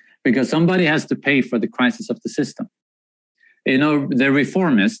case, because somebody has to pay for the crisis of the system. You know, the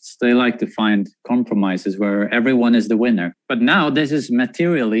reformists, they like to find compromises where everyone is the winner. But now this is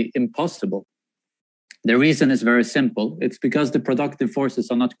materially impossible. The reason is very simple. It's because the productive forces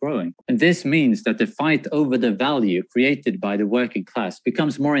are not growing. And this means that the fight over the value created by the working class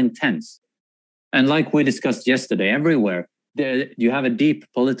becomes more intense. And like we discussed yesterday, everywhere, you have a deep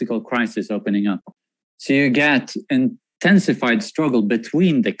political crisis opening up. So you get intensified struggle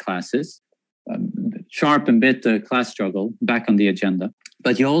between the classes, sharp and bitter class struggle back on the agenda.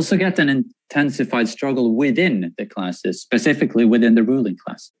 But you also get an intensified struggle within the classes, specifically within the ruling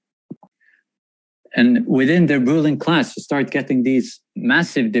class. And within the ruling class, you start getting these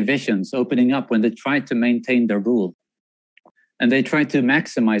massive divisions opening up when they try to maintain their rule. And they try to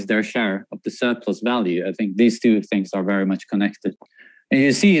maximize their share of the surplus value. I think these two things are very much connected. And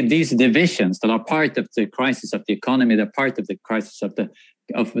you see these divisions that are part of the crisis of the economy, they're part of the crisis of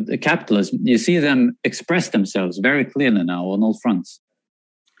the capitalism. You see them express themselves very clearly now on all fronts.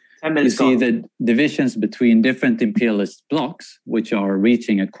 You see the divisions between different imperialist blocs, which are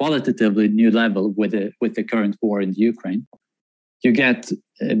reaching a qualitatively new level with the current war in Ukraine. You get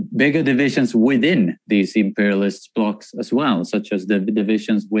bigger divisions within these imperialist blocs as well, such as the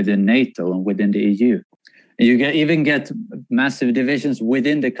divisions within NATO and within the EU. You even get massive divisions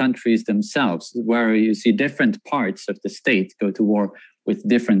within the countries themselves, where you see different parts of the state go to war with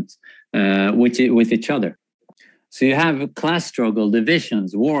with each other. So you have class struggle,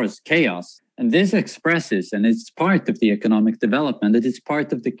 divisions, wars, chaos, and this expresses, and it's part of the economic development, that it's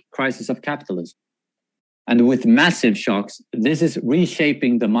part of the crisis of capitalism. And with massive shocks, this is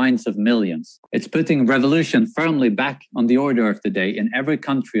reshaping the minds of millions. It's putting revolution firmly back on the order of the day in every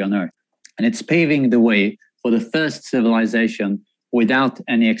country on earth. And it's paving the way for the first civilization without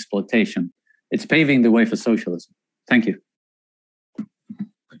any exploitation. It's paving the way for socialism. Thank you.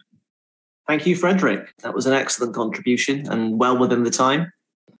 Thank you, Frederick. That was an excellent contribution and well within the time.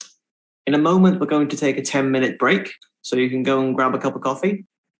 In a moment, we're going to take a 10-minute break, so you can go and grab a cup of coffee.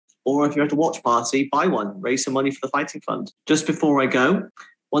 Or if you're at a watch party, buy one, raise some money for the Fighting Fund. Just before I go,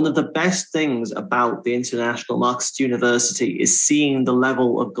 one of the best things about the International Marxist University is seeing the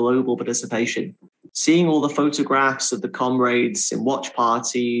level of global participation, seeing all the photographs of the comrades in watch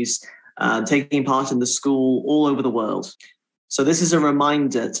parties, taking part in the school all over the world. So this is a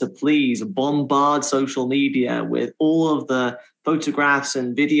reminder to please bombard social media with all of the photographs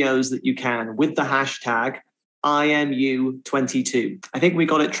and videos that you can with the hashtag IMU22. I think we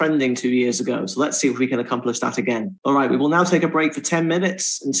got it trending 2 years ago, so let's see if we can accomplish that again. All right, we will now take a break for 10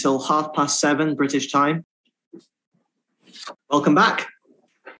 minutes until 7:30 British time. Welcome back.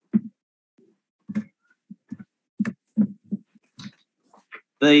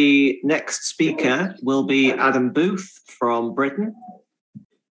 The next speaker will be Adam Booth from Britain,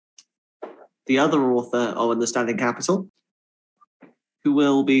 the other author of Understanding Capital, who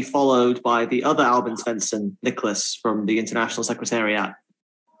will be followed by the other Albin Svensson, Nicholas, from the International Secretariat.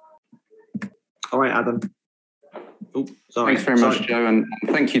 All right, Adam. Oh, sorry. Thanks very much, Joe, and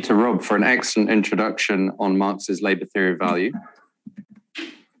thank you to Rob for an excellent introduction on Marx's labour theory of value.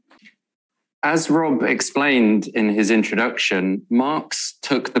 As Rob explained in his introduction, Marx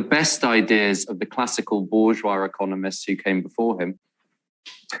took the best ideas of the classical bourgeois economists who came before him,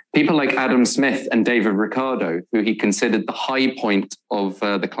 people like Adam Smith and David Ricardo, who he considered the high point of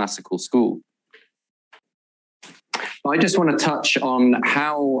the classical school. I just want to touch on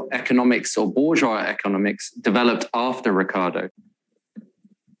how economics or bourgeois economics developed after Ricardo.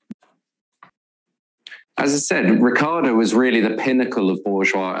 As I said, Ricardo was really the pinnacle of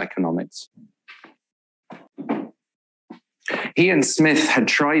bourgeois economics. He and Smith had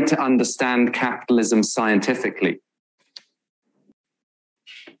tried to understand capitalism scientifically.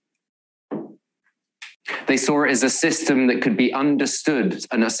 They saw it as a system that could be understood,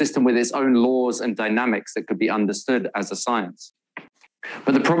 and a system with its own laws and dynamics that could be understood as a science.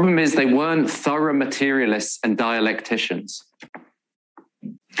 But the problem is they weren't thorough materialists and dialecticians.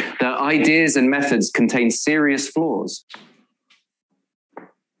 Their ideas and methods contained serious flaws.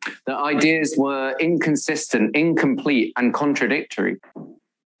 Their ideas were inconsistent, incomplete, and contradictory,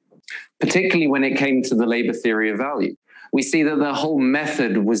 particularly when it came to the labor theory of value. We see that their whole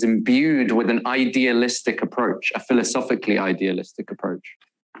method was imbued with an idealistic approach, a philosophically idealistic approach.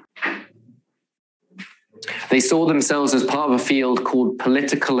 They saw themselves as part of a field called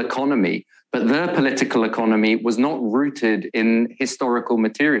political economy, but their political economy was not rooted in historical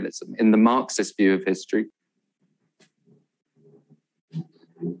materialism, in the Marxist view of history.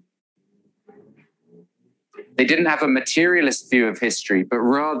 They didn't have a materialist view of history, but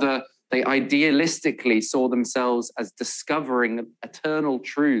rather they idealistically saw themselves as discovering eternal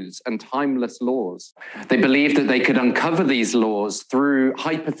truths and timeless laws. They believed that they could uncover these laws through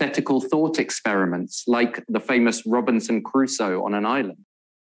hypothetical thought experiments, like the famous Robinson Crusoe on an island.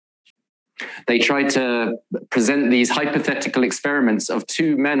 They tried to present these hypothetical experiments of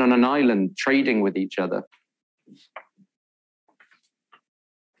two men on an island trading with each other.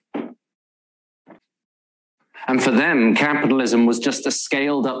 And for them, capitalism was just a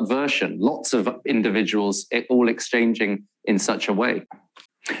scaled up version, lots of individuals all exchanging in such a way.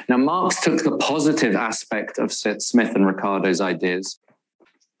 Now, Marx took the positive aspect of Smith and Ricardo's ideas.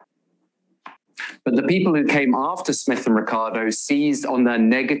 But the people who came after Smith and Ricardo seized on their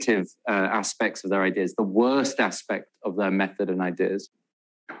negative aspects of their ideas, the worst aspect of their method and ideas.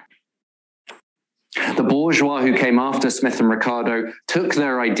 The bourgeois who came after Smith and Ricardo took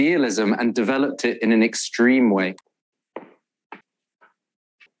their idealism and developed it in an extreme way.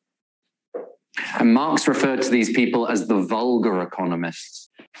 And Marx referred to these people as the vulgar economists,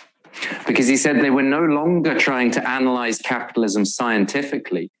 because he said they were no longer trying to analyze capitalism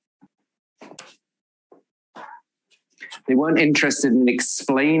scientifically. They weren't interested in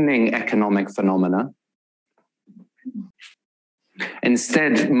explaining economic phenomena.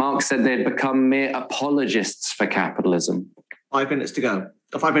 Instead, Marx said they'd become mere apologists for capitalism. 5 minutes to go.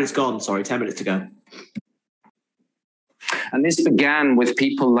 Oh, 5 minutes gone, sorry, 10 minutes to go. And this began with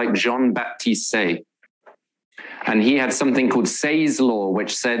people like Jean-Baptiste Say. And he had something called Say's law,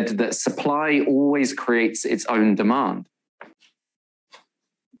 which said that supply always creates its own demand.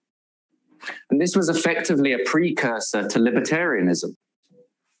 And this was effectively a precursor to libertarianism,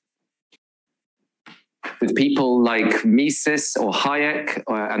 with people like Mises or Hayek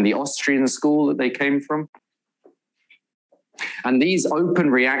and the Austrian school that they came from. And these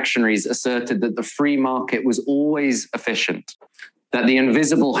open reactionaries asserted that the free market was always efficient, that the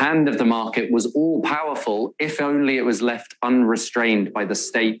invisible hand of the market was all powerful if only it was left unrestrained by the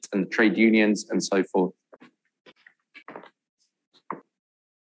state and the trade unions and so forth.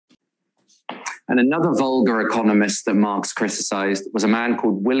 And another vulgar economist that Marx criticized was a man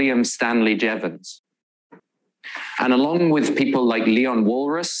called William Stanley Jevons. And along with people like Leon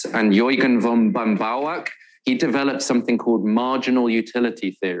Walras and Eugen von Bauwach, he developed something called marginal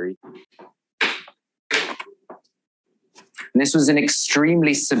utility theory. And this was an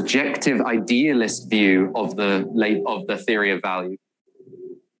extremely subjective idealist view of the theory of value.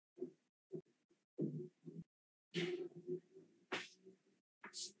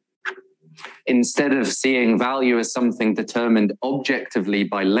 Instead of seeing value as something determined objectively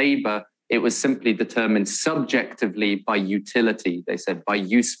by labor, it was simply determined subjectively by utility, they said, by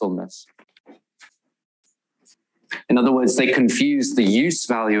usefulness. In other words, they confused the use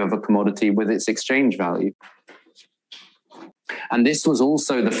value of a commodity with its exchange value. And this was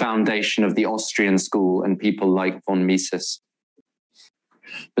also the foundation of the Austrian school and people like von Mises.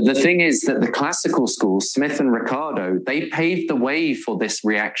 But the thing is that the classical school, Smith and Ricardo, they paved the way for this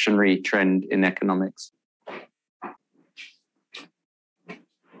reactionary trend in economics.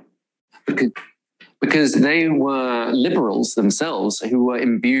 Because they were liberals themselves who were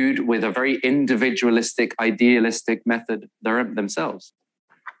imbued with a very individualistic, idealistic method themselves.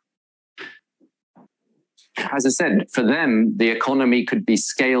 As I said, for them, the economy could be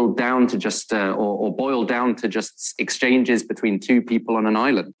scaled down to just, or boiled down to just exchanges between two people on an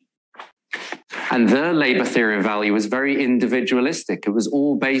island. And their labor theory of value was very individualistic. It was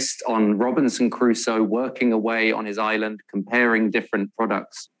all based on Robinson Crusoe working away on his island, comparing different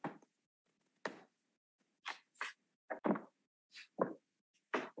products.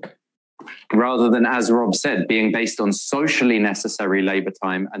 rather than, as Rob said, being based on socially necessary labour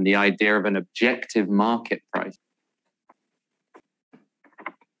time and the idea of an objective market price.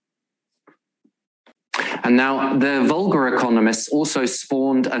 And now the vulgar economists also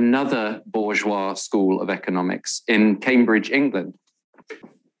spawned another bourgeois school of economics in Cambridge, England.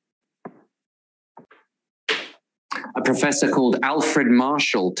 A professor called Alfred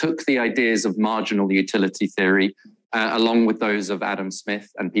Marshall took the ideas of marginal utility theory along with those of Adam Smith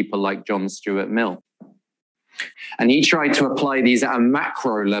and people like John Stuart Mill. And he tried to apply these at a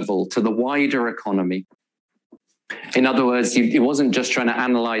macro level to the wider economy. In other words, he wasn't just trying to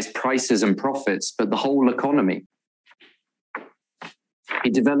analyze prices and profits, but the whole economy. He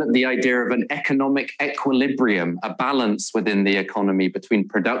developed the idea of an economic equilibrium, a balance within the economy between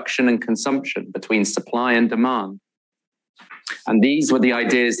production and consumption, between supply and demand. And these were the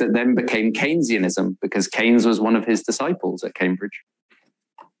ideas that then became Keynesianism, because Keynes was one of his disciples at Cambridge.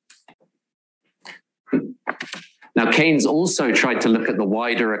 Now, Keynes also tried to look at the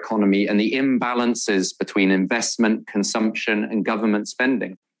wider economy and the imbalances between investment, consumption, and government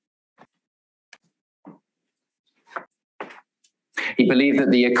spending. He believed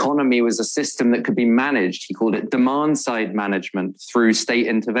that the economy was a system that could be managed. He called it demand-side management through state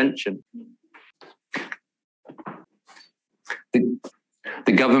intervention.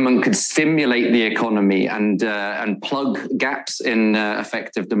 The government could stimulate the economy and plug gaps in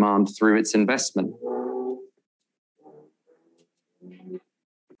effective demand through its investment.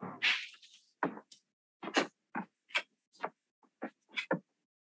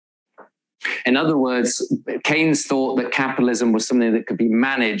 In other words, Keynes thought that capitalism was something that could be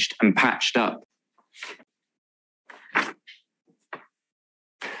managed and patched up.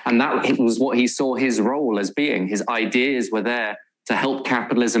 And that was what he saw his role as being. His ideas were there to help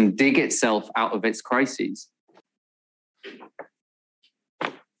capitalism dig itself out of its crises.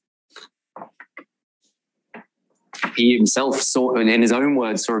 He himself saw, in his own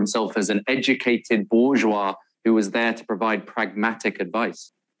words, saw himself as an educated bourgeois who was there to provide pragmatic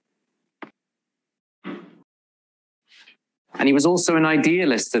advice. And he was also an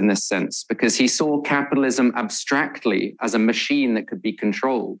idealist in this sense, because he saw capitalism abstractly as a machine that could be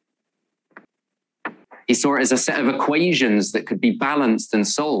controlled. He saw it as a set of equations that could be balanced and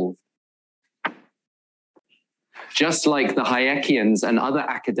solved. Just like the Hayekians and other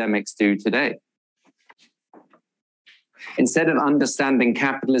academics do today. Instead of understanding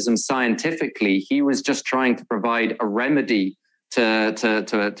capitalism scientifically, he was just trying to provide a remedy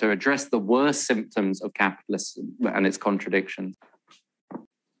to address the worst symptoms of capitalism and its contradictions.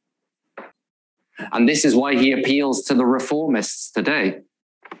 And this is why he appeals to the reformists today.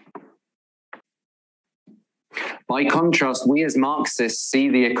 By contrast, we as Marxists see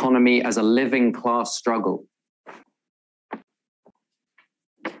the economy as a living class struggle.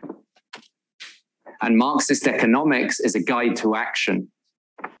 And Marxist economics is a guide to action,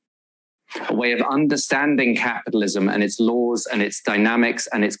 a way of understanding capitalism and its laws and its dynamics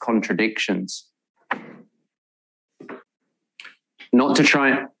and its contradictions. Not to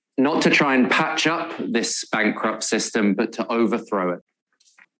try and patch up this bankrupt system, but to overthrow it.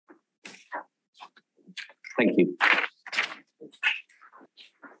 Thank you.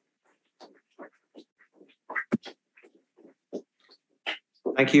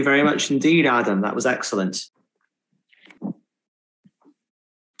 Thank you very much indeed, Adam. That was excellent.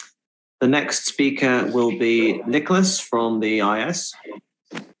 The next speaker will be Nicholas from the IS.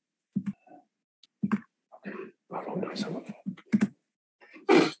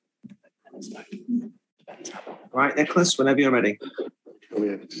 Right, Nicholas, whenever you're ready.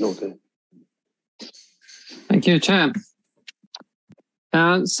 Thank you, Chair.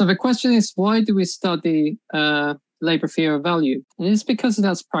 So the question is, why do we study labour theory of value? And it's because it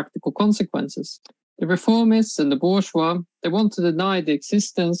has practical consequences. The reformists and the bourgeois, they want to deny the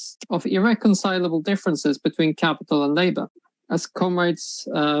existence of irreconcilable differences between capital and labour. As comrades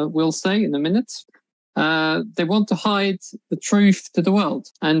will say in a minute, they want to hide the truth to the world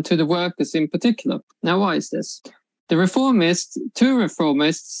and to the workers in particular. Now, why is this? To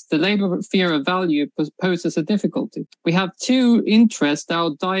reformists, the labour theory of value poses a difficulty. We have two interests that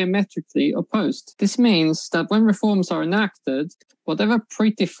are diametrically opposed. This means that when reforms are enacted, whatever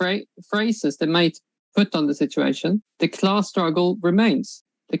pretty phrases they may put on the situation, the class struggle remains.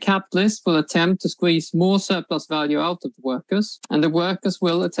 The capitalists will attempt to squeeze more surplus value out of the workers, and the workers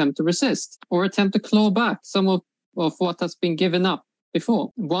will attempt to resist or attempt to claw back some of what has been given up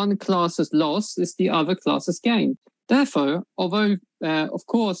before. One class's loss is the other class's gain. Therefore, although, of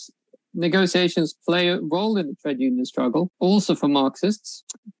course, negotiations play a role in the trade union struggle, also for Marxists,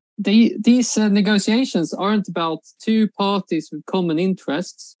 these negotiations aren't about two parties with common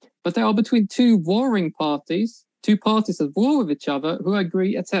interests. but they are between two warring parties, two parties at war with each other who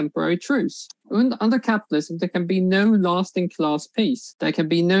agree a temporary truce. Under capitalism, there can be no lasting class peace. There can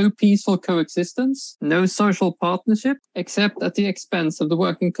be no peaceful coexistence, no social partnership, except at the expense of the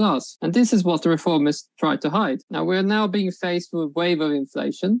working class. And this is what the reformists try to hide. Now, we're now being faced with a wave of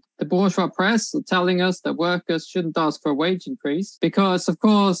inflation. The bourgeois press are telling us that workers shouldn't ask for a wage increase because, of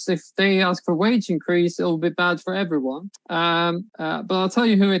course, if they ask for a wage increase, it'll be bad for everyone. But I'll tell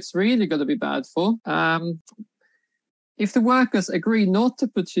you who it's really going to be bad for. If the workers agree not to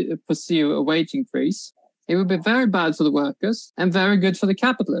pursue a wage increase, it would be very bad for the workers and very good for the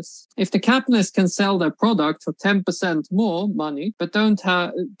capitalists. If the capitalists can sell their product for 10% more money, but don't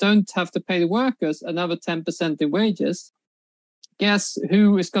have to pay the workers another 10% in wages, guess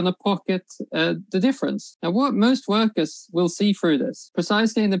who is going to pocket the difference? Now, what most workers will see through this,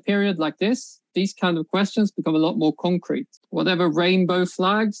 precisely in a period like this, these kind of questions become a lot more concrete. Whatever rainbow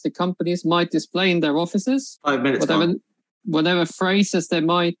flags the companies might display in their offices, 5 minutes. Whatever phrases they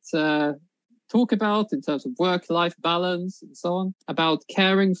might talk about in terms of work-life balance and so on, about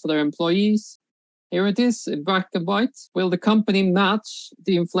caring for their employees. Here it is in black and white. Will the company match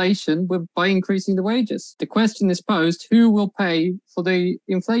the inflation by increasing the wages? The question is posed, who will pay for the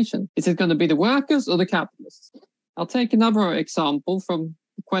inflation? Is it going to be the workers or the capitalists? I'll take another example from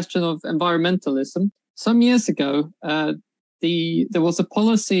the question of environmentalism. Some years ago, there was a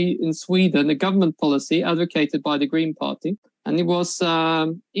policy in Sweden, a government policy advocated by the Green Party, and it was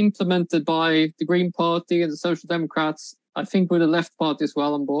implemented by the Green Party and the Social Democrats, I think with the Left Party as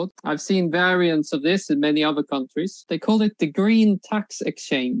well on board. I've seen variants of this in many other countries. They call it the Green Tax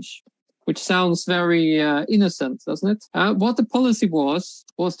Exchange, which sounds very innocent, doesn't it? What the policy was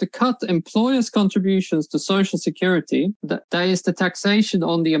to cut employers' contributions to Social Security, that is the taxation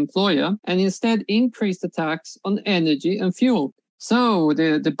on the employer, and instead increase the tax on energy and fuel. So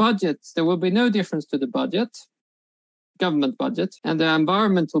the budget, there will be no difference to the budget, government budget, and the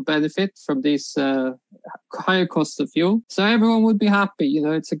environment will benefit from these higher costs of fuel. So everyone would be happy. You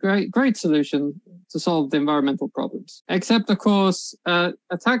know, it's a great solution to solve the environmental problems. Except, of course, a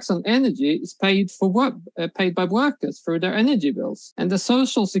tax on energy is paid by workers through their energy bills. And the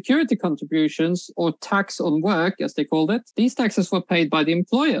social security contributions, or tax on work, as they called it, these taxes were paid by the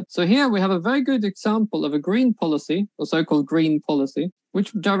employer. So here we have a very good example of a green policy, or so-called green policy,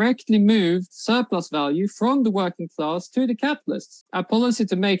 which directly moved surplus value from the working class to the capitalists. A policy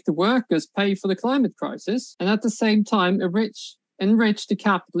to make the workers pay for the climate crisis, and at the same time enrich the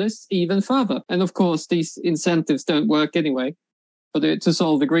capitalists even further. And of course, these incentives don't work anyway to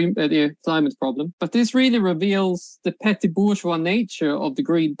solve the climate problem. But this really reveals the petty bourgeois nature of the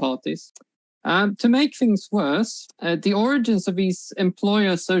Green parties. To make things worse, the origins of these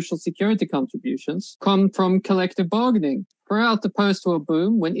employer social security contributions come from collective bargaining. Throughout the post-war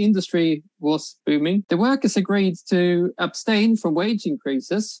boom, when industry was booming, the workers agreed to abstain from wage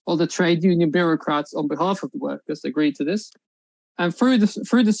increases, or the trade union bureaucrats on behalf of the workers agreed to this. And through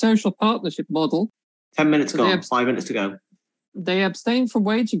the social partnership model, 10 minutes gone, 5 minutes to go. They abstained from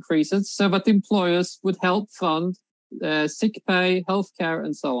wage increases so that employers would help fund sick pay, healthcare,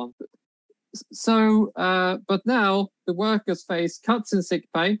 and so on. So, but now the workers face cuts in sick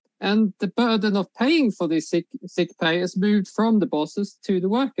pay, and the burden of paying for this sick pay has moved from the bosses to the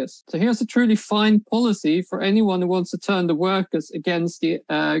workers. So here's a truly fine policy for anyone who wants to turn the workers against the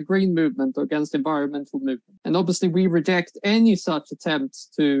green movement or against the environmental movement. And obviously, we reject any such attempts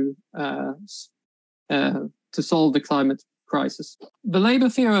to solve the climate crisis. The labor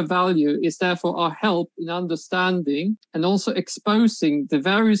theory of value is therefore our help in understanding and also exposing the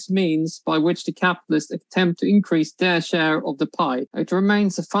various means by which the capitalists attempt to increase their share of the pie. It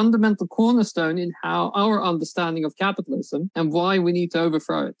remains a fundamental cornerstone in how our understanding of capitalism and why we need to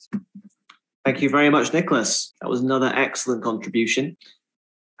overthrow it. Thank you very much, Nicholas. That was another excellent contribution.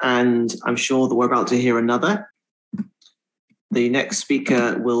 And I'm sure that we're about to hear another. The next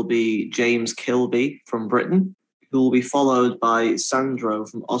speaker will be James Kilby from Britain, who will be followed by Sandro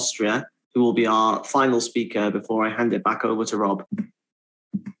from Austria, who will be our final speaker before I hand it back over to Rob.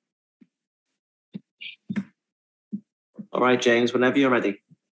 All right, James, whenever you're ready.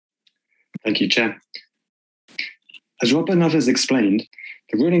 Thank you, Chair. As Rob and others explained,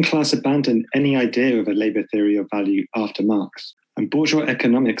 the ruling class abandoned any idea of a labour theory of value after Marx, and bourgeois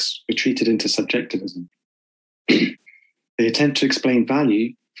economics retreated into subjectivism. They attempt to explain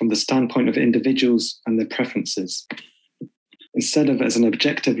value from the standpoint of individuals and their preferences, instead of as an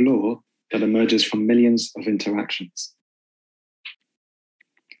objective law that emerges from millions of interactions.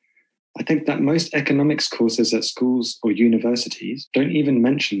 I think that most economics courses at schools or universities don't even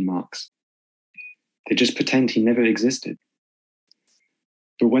mention Marx. They just pretend he never existed.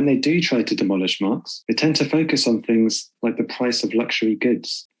 But when they do try to demolish Marx, they tend to focus on things like the price of luxury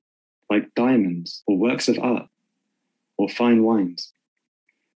goods, like diamonds or works of art or fine wines,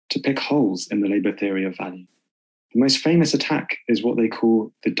 to pick holes in the labour theory of value. The most famous attack is what they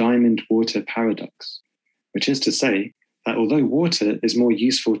call the diamond water paradox, which is to say that although water is more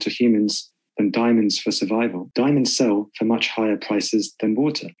useful to humans than diamonds for survival, diamonds sell for much higher prices than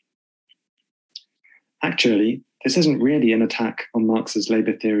water. Actually, this isn't really an attack on Marx's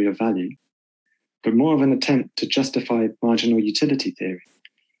labour theory of value, but more of an attempt to justify marginal utility theory.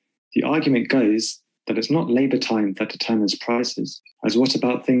 The argument goes that it's not labour time that determines prices, as what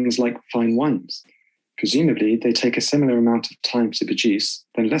about things like fine wines? Presumably, they take a similar amount of time to produce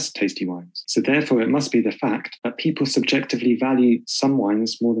than less tasty wines. So therefore, it must be the fact that people subjectively value some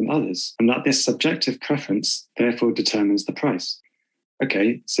wines more than others, and that this subjective preference therefore determines the price.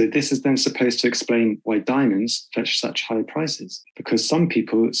 Okay, so this is then supposed to explain why diamonds fetch such high prices, because some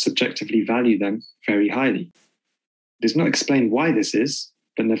people subjectively value them very highly. It does not explain why this is,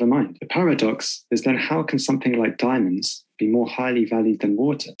 but never mind. The paradox is then how can something like diamonds be more highly valued than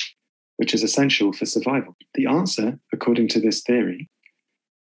water, which is essential for survival? The answer, according to this theory,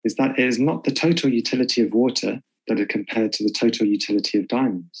 is that it is not the total utility of water that is compared to the total utility of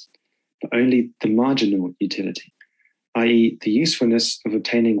diamonds, but only the marginal utility, i.e. the usefulness of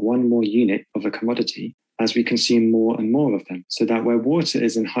obtaining one more unit of a commodity as we consume more and more of them, so that where water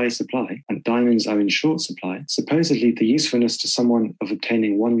is in high supply and diamonds are in short supply, supposedly the usefulness to someone of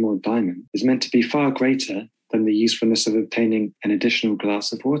obtaining one more diamond is meant to be far greater than the usefulness of obtaining an additional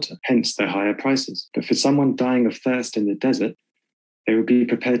glass of water, hence their higher prices. But for someone dying of thirst in the desert, they would be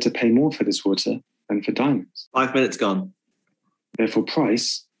prepared to pay more for this water than for diamonds. 5 minutes gone. Therefore,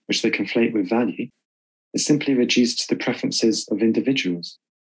 price, which they conflate with value, is simply reduced to the preferences of individuals.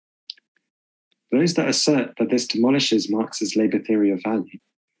 Those that assert that this demolishes Marx's labour theory of value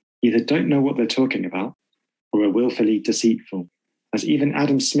either don't know what they're talking about or are willfully deceitful, as even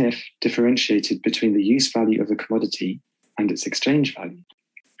Adam Smith differentiated between the use value of a commodity and its exchange value.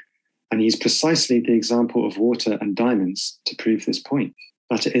 And he used precisely the example of water and diamonds to prove this point,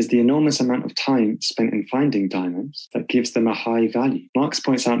 that it is the enormous amount of time spent in finding diamonds that gives them a high value. Marx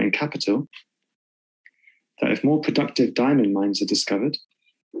points out in Capital that if more productive diamond mines are discovered,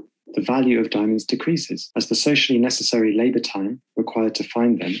 the value of diamonds decreases, as the socially necessary labour time required to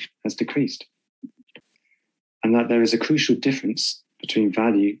find them has decreased. And that there is a crucial difference between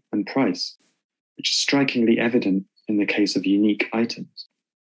value and price, which is strikingly evident in the case of unique items,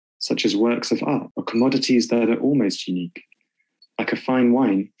 such as works of art or commodities that are almost unique, like a fine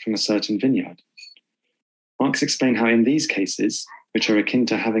wine from a certain vineyard. Marx explained how in these cases, which are akin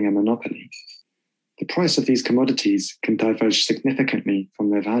to having a monopoly, the price of these commodities can diverge significantly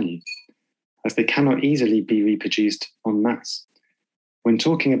from their value, as they cannot easily be reproduced en masse. When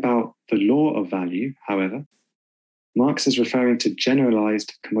talking about the law of value, however, Marx is referring to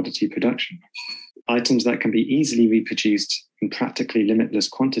generalized commodity production, items that can be easily reproduced in practically limitless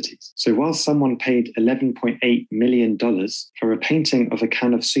quantities. So while someone paid $11.8 million for a painting of a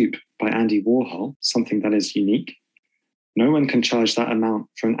can of soup by Andy Warhol, something that is unique, no one can charge that amount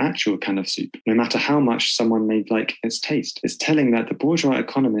for an actual can of soup, no matter how much someone may like its taste. It's telling that the bourgeois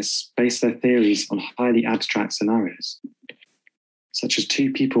economists base their theories on highly abstract scenarios, such as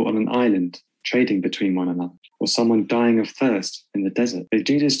two people on an island trading between one another, or someone dying of thirst in the desert. They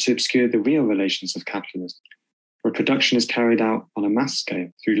do this to obscure the real relations of capitalism, where production is carried out on a mass scale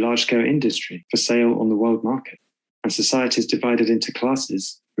through large-scale industry for sale on the world market, and society is divided into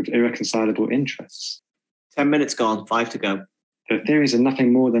classes with irreconcilable interests. 10 minutes gone, 5 to go. Their theories are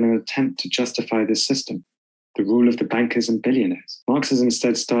nothing more than an attempt to justify this system, the rule of the bankers and billionaires. Marxism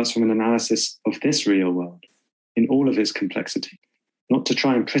instead starts from an analysis of this real world in all of its complexity, not to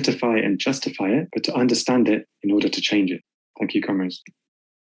try and prettify and justify it, but to understand it in order to change it. Thank you, comrades.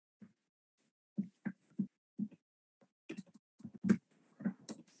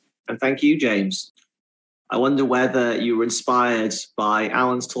 And thank you, James. I wonder whether you were inspired by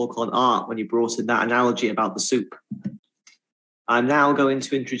Alan's talk on art when you brought in that analogy about the soup. I'm now going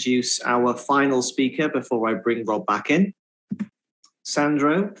to introduce our final speaker before I bring Rob back in.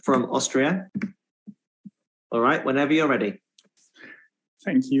 Sandro from Austria. All right, whenever you're ready.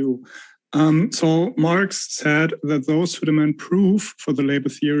 Thank you. So Marx said that those who demand proof for the labor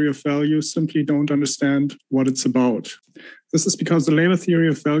theory of value simply don't understand what it's about. This is because the labor theory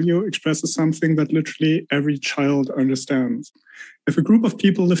of value expresses something that literally every child understands. If a group of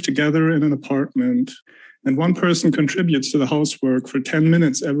people live together in an apartment and one person contributes to the housework for 10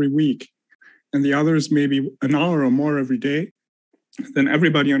 minutes every week and the others maybe an hour or more every day, then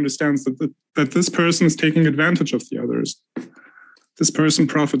everybody understands that this person is taking advantage of the others. This person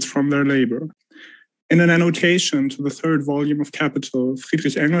profits from their labor. In an annotation to the third volume of Capital,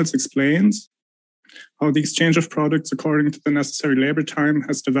 Friedrich Engels explains how the exchange of products according to the necessary labor time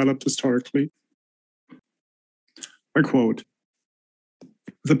has developed historically. I quote,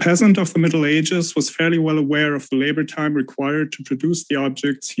 "The peasant of the Middle Ages was fairly well aware of the labor time required to produce the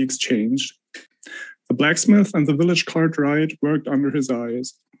objects he exchanged. The blacksmith and the village cartwright worked under his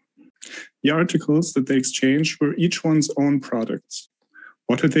eyes. The articles that they exchanged were each one's own products.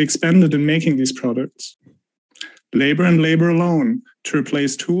 What had they expended in making these products? Labor and labor alone, to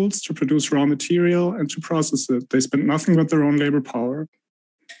replace tools, to produce raw material, and to process it. They spent nothing but their own labor power.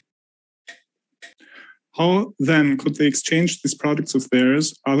 How then could they exchange these products of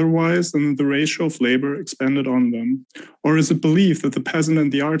theirs otherwise than the ratio of labor expended on them? Or is it believed that the peasant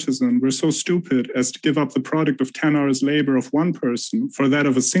and the artisan were so stupid as to give up the product of 10 hours labor of one person for that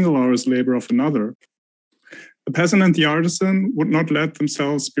of a single hour's labor of another? The peasant and the artisan would not let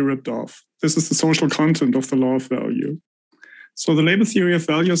themselves be ripped off. This is the social content of the law of value. So the labor theory of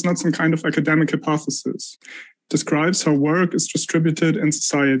value is not some kind of academic hypothesis. It describes how work is distributed in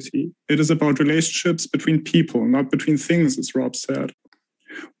society. It is about relationships between people, not between things, as Rob said.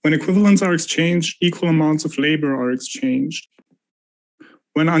 When equivalents are exchanged, equal amounts of labor are exchanged.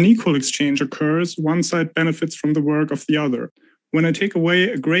 When unequal exchange occurs, one side benefits from the work of the other. When I take away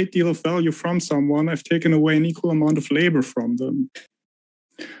a great deal of value from someone, I've taken away an equal amount of labor from them.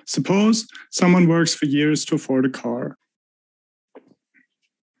 Suppose someone works for years to afford a car.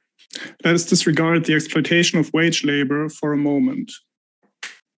 Let us disregard the exploitation of wage labor for a moment.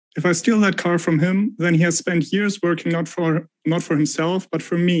 If I steal that car from him, then he has spent years working not for himself, but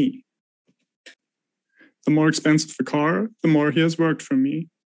for me. The more expensive the car, the more he has worked for me.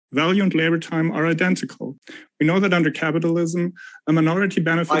 Value and labor time are identical. We know that under capitalism, a minority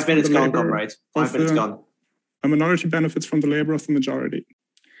benefits 5 minutes from the gone, labor comrade. 5 minutes gone. A minority benefits from the labor of the majority.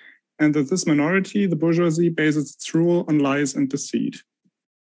 And that this minority, the bourgeoisie, bases its rule on lies and deceit.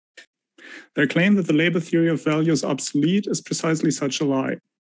 Their claim that the labor theory of value is obsolete is precisely such a lie.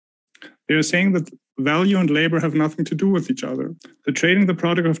 They are saying that value and labor have nothing to do with each other. That trading the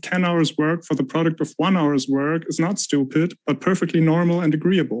product of 10 hours work for the product of 1 hour's work is not stupid, but perfectly normal and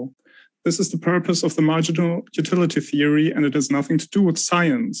agreeable. This is the purpose of the marginal utility theory, and it has nothing to do with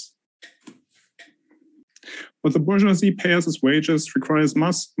science. What the bourgeoisie pays as wages requires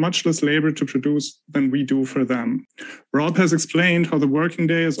much less labor to produce than we do for them. Rob has explained how the working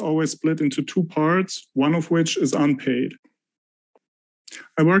day is always split into two parts, one of which is unpaid.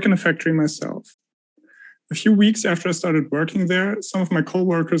 I work in a factory myself. A few weeks after I started working there, some of my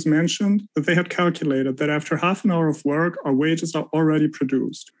co-workers mentioned that they had calculated that after half an hour of work, our wages are already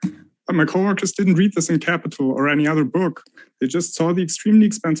produced. But my co-workers didn't read this in Capital or any other book. They just saw the extremely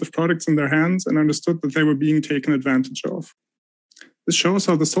expensive products in their hands and understood that they were being taken advantage of. This shows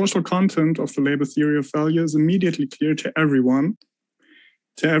how the social content of the labor theory of value is immediately clear to everyone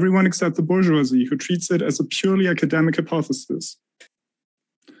except the bourgeoisie, who treats it as a purely academic hypothesis,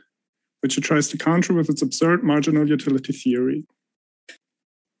 which it tries to counter with its absurd marginal utility theory.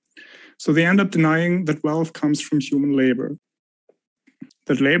 So they end up denying that wealth comes from human labor.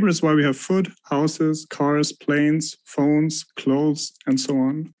 That labor is why we have food, houses, cars, planes, phones, clothes, and so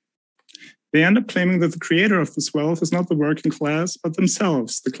on. They end up claiming that the creator of this wealth is not the working class, but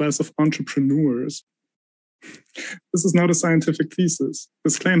themselves, the class of entrepreneurs. This is not a scientific thesis.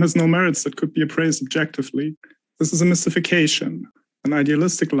 This claim has no merits that could be appraised objectively. This is a mystification, an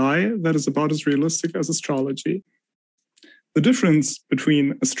idealistic lie that is about as realistic as astrology. The difference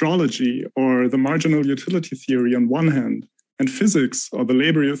between astrology or the marginal utility theory on one hand and physics or the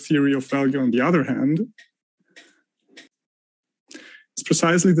labor theory of value on the other hand is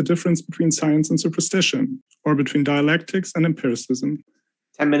precisely the difference between science and superstition, or between dialectics and empiricism.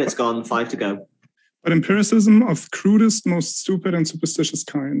 10 minutes gone, 5 to go. But empiricism of the crudest, most stupid and superstitious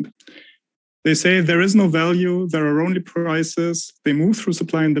kind. They say there is no value, there are only prices, they move through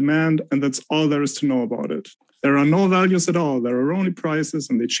supply and demand, and that's all there is to know about it. There are no values at all, there are only prices,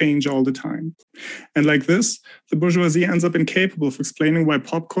 and they change all the time. And like this, the bourgeoisie ends up incapable of explaining why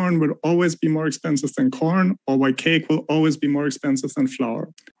popcorn will always be more expensive than corn, or why cake will always be more expensive than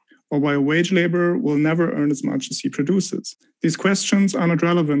flour, or why a wage laborer will never earn as much as he produces. These questions are not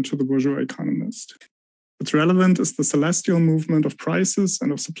relevant to the bourgeois economist. What's relevant is the celestial movement of prices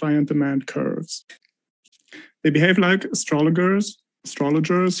and of supply and demand curves. They behave like astrologers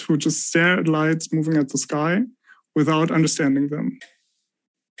who just stare at lights moving at the sky without understanding them.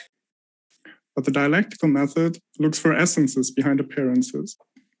 But the dialectical method looks for essences behind appearances.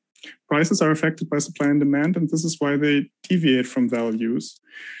 Prices are affected by supply and demand, and this is why they deviate from values.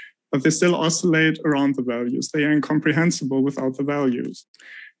 but they still oscillate around the values. They are incomprehensible without the values.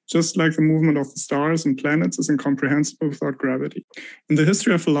 Just like the movement of the stars and planets is incomprehensible without gravity. In the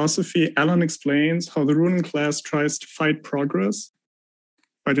history of philosophy, Allen explains how the ruling class tries to fight progress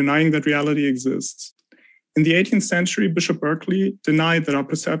by denying that reality exists. In the 18th century, Bishop Berkeley denied that our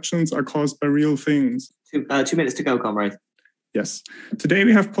perceptions are caused by real things. 2 minutes to go, comrade. Yes. Today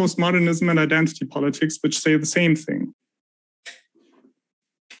we have postmodernism and identity politics, which say the same thing.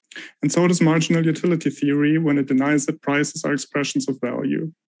 And so does marginal utility theory when it denies that prices are expressions of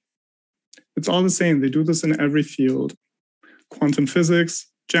value. It's all the same. They do this in every field. Quantum physics,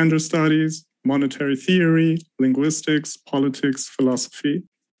 gender studies, monetary theory, linguistics, politics, philosophy.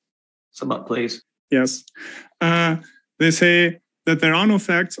 Sum up, please. Yes. They say that there are no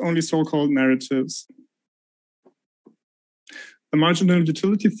facts, only so-called narratives. The marginal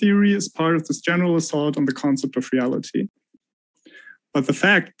utility theory is part of this general assault on the concept of reality. But the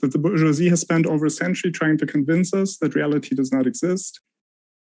fact that the bourgeoisie has spent over a century trying to convince us that reality does not exist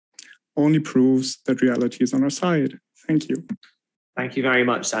only proves that reality is on our side. Thank you. Thank you very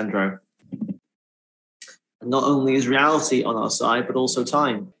much, Sandro. Not only is reality on our side, but also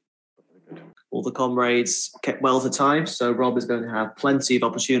time. All the comrades kept well to time, so Rob is going to have plenty of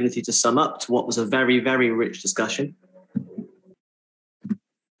opportunity to sum up to what was a very, very rich discussion.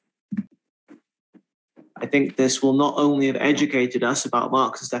 I think this will not only have educated us about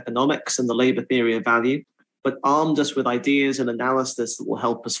Marxist economics and the labour theory of value, but armed us with ideas and analysis that will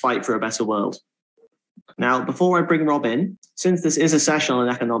help us fight for a better world. Now, before I bring Rob in, since this is a session on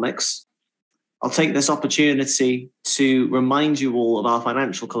economics, I'll take this opportunity to remind you all of our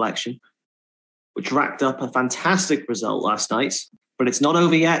financial collection, which racked up a fantastic result last night, but it's not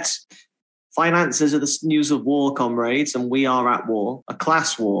over yet. Finances are the news of war, comrades, and we are at war, a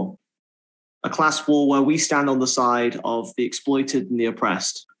class war where we stand on the side of the exploited and the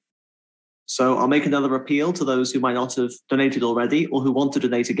oppressed. So I'll make another appeal to those who might not have donated already or who want to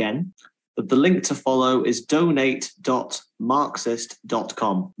donate again. But the link to follow is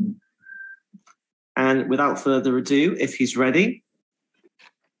donate.marxist.com. And without further ado, if he's ready,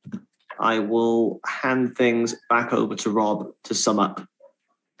 I will hand things back over to Rob to sum up.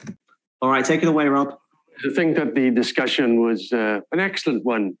 All right, take it away, Rob. I think that the discussion was an excellent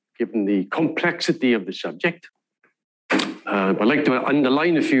one, given the complexity of the subject. I'd like to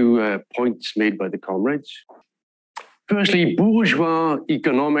underline a few points made by the comrades. Firstly, bourgeois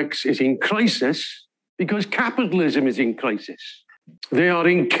economics is in crisis because capitalism is in crisis. They are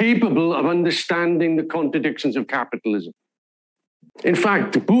incapable of understanding the contradictions of capitalism. In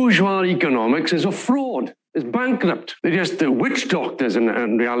fact, bourgeois economics is a fraud, is bankrupt. They're just witch doctors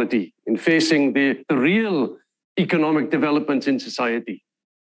in reality in facing the real economic developments in society.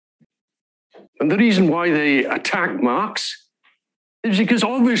 And the reason why they attack Marx is because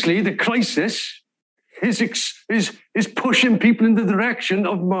obviously the crisis is pushing people in the direction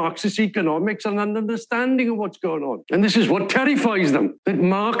of Marxist economics and an understanding of what's going on. And this is what terrifies them, that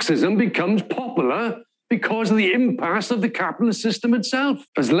Marxism becomes popular because of the impasse of the capitalist system itself.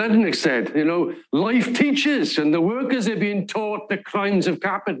 As Lenin said, life teaches, and the workers are being taught the crimes of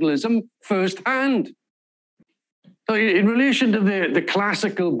capitalism firsthand. So in relation to the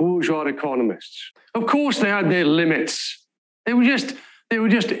classical bourgeois economists, of course they had their limits. They were just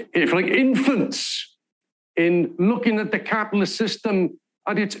if like infants in looking at the capitalist system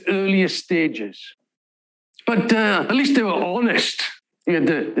at its earliest stages. But at least they were honest. You had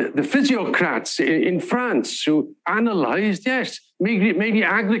the physiocrats in France who analysed, yes, maybe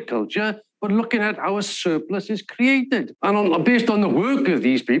agriculture, but looking at how a surplus is created. And based on the work of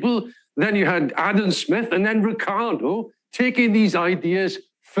these people, then you had Adam Smith and then Ricardo taking these ideas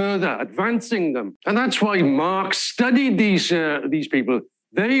further, advancing them. And that's why Marx studied these people.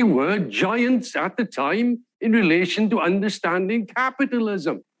 They were giants at the time in relation to understanding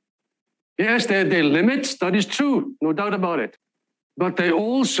capitalism. Yes, there are limits, that is true, no doubt about it. But they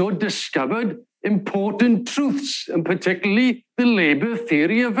also discovered important truths, and particularly the labor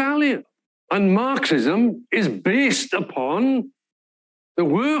theory of value. And Marxism is based upon the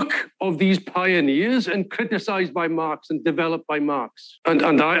work of these pioneers and criticized by Marx and developed by Marx.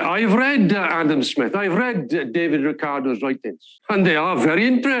 And I've read Adam Smith, I've read David Ricardo's writings, and they are very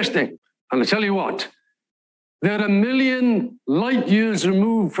interesting. And I tell you what, they're a million light years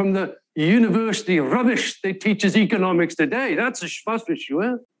removed from the university rubbish they teach as economics today. That's for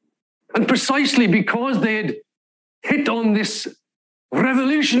sure. And precisely because they had hit on this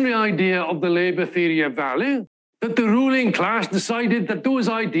revolutionary idea of the labor theory of value, that the ruling class decided that those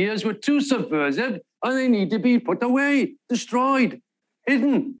ideas were too subversive and they need to be put away, destroyed,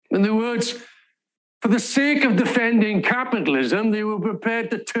 hidden. In other words, For the sake of defending capitalism, they were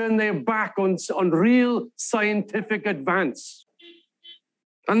prepared to turn their back on real scientific advance.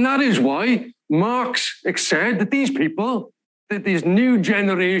 And that is why Marx said that these people, that this new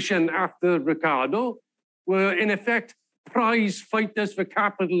generation after Ricardo, were in effect prize fighters for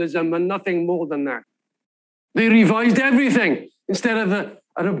capitalism and nothing more than that. They revised everything. Instead of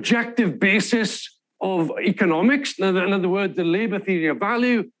an objective basis of economics, in other words, the labor theory of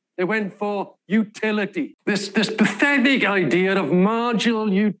value, they went for utility. This pathetic idea of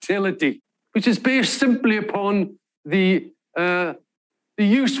marginal utility, which is based simply upon the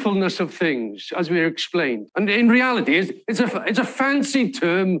usefulness of things, as we explained. And in reality, it's a fancy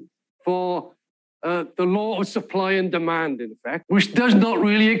term for the law of supply and demand, in effect, which does not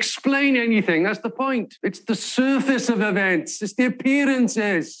really explain anything. That's the point. It's the surface of events. It's the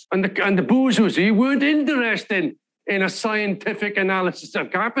appearances. And the bourgeoisie weren't interested in a scientific analysis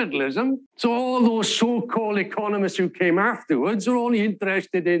of capitalism. So all those so-called economists who came afterwards are only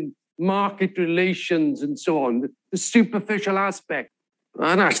interested in market relations and so on, the superficial aspect.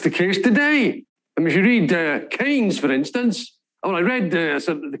 And that's the case today. I mean, if you read Keynes, for instance, I read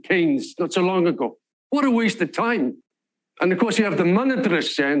the Keynes not so long ago. What a waste of time. And of course, you have the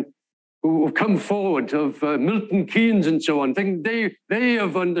monetarists then who have come forward of Milton Keynes and so on. I think they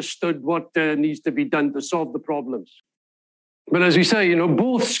have understood what needs to be done to solve the problems. But as we say,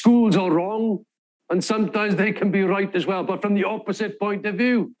 both schools are wrong and sometimes they can be right as well, but from the opposite point of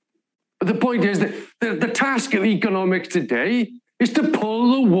view. But the point is that the task of economics today is to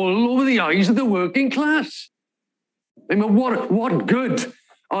pull the wool over the eyes of the working class. I mean, what good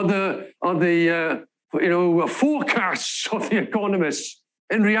are the forecasts of the economists?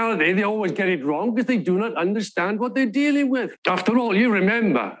 In reality, they always get it wrong because they do not understand what they're dealing with. After all, you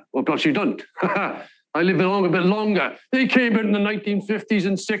remember, well, perhaps you don't. I live along a bit longer. They came in the 1950s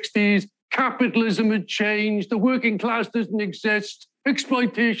and 60s. Capitalism had changed. The working class doesn't exist.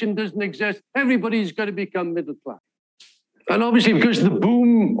 Exploitation doesn't exist. Everybody's got to become middle class. And obviously, because of the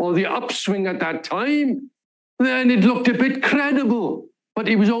boom or the upswing at that time, then it looked a bit credible. But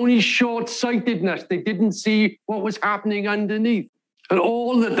it was only short-sightedness. They didn't see what was happening underneath. And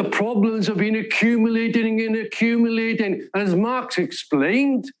all that the problems have been accumulating and accumulating. And as Marx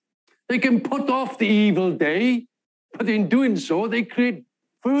explained, they can put off the evil day, but in doing so, they create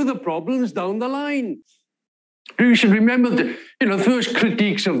further problems down the line. You should remember that, the first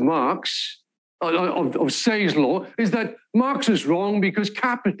critiques of Marx, of Say's law, is that Marx is wrong because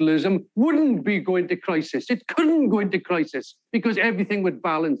capitalism wouldn't be going to crisis. It couldn't go into crisis because everything would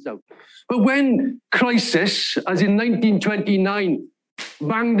balance out. But when crisis, as in 1929,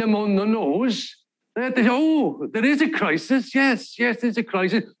 banged them on the nose, they had to say, oh, there is a crisis. Yes, there's a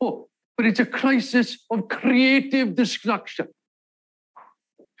crisis. Oh, but it's a crisis of creative destruction.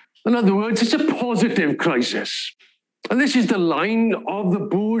 In other words, it's a positive crisis. And this is the line of the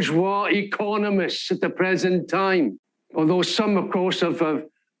bourgeois economists at the present time. Although some, of course, have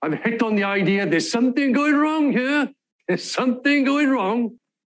hit on the idea there's something going wrong here. There's something going wrong.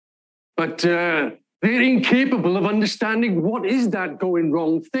 But they're incapable of understanding what is that going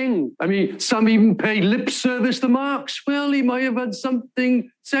wrong thing. I mean, some even pay lip service to Marx. Well, he might have had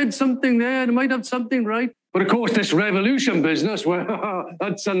said something there, and might have something right. But of course, this revolution business, well,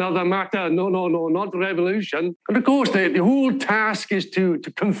 that's another matter. No, not revolution. And of course, the whole task is to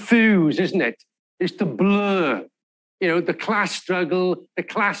confuse, isn't it? Is to blur, the class struggle, the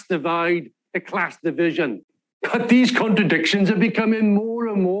class divide, the class division. But these contradictions are becoming more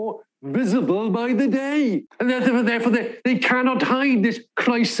and more visible by the day. And therefore they cannot hide this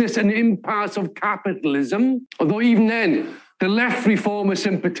crisis and impasse of capitalism. Although even then, the left reformers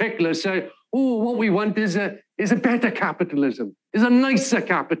in particular say, oh, what we want is a better capitalism, is a nicer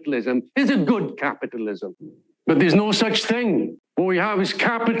capitalism, is a good capitalism. But there's no such thing. What we have is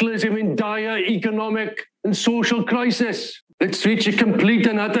capitalism in dire economic and social crisis. It's reached a complete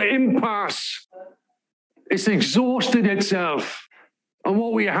and utter impasse. It's exhausted itself. And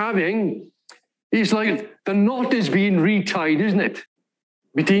what we're having is like the knot is being retied, isn't it?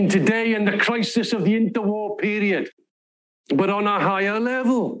 Between today and the crisis of the interwar period, but on a higher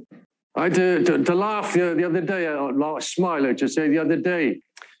level. I had to laugh the other day, or smile, I should say, the other day,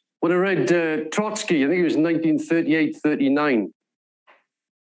 when I read Trotsky, I think it was 1938-39,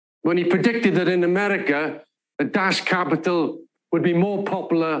 when he predicted that in America, the Das Kapital would be more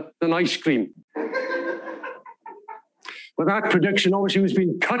popular than ice cream. But that prediction obviously was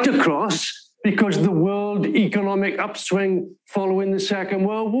being cut across because of the world economic upswing following the Second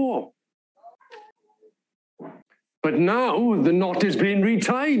World War. But now the knot is being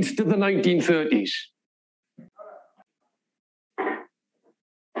retied to the 1930s.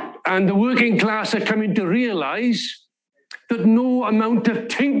 And the working class are coming to realize that no amount of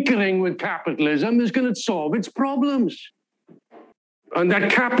tinkering with capitalism is going to solve its problems. And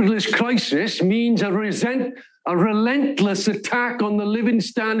that capitalist crisis means a relentless attack on the living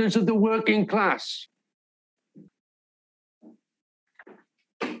standards of the working class.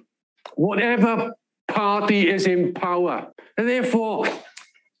 Whatever party is in power. And therefore,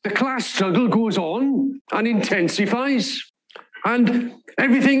 the class struggle goes on and intensifies, and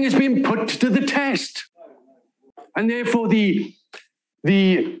everything has been put to the test. And therefore, the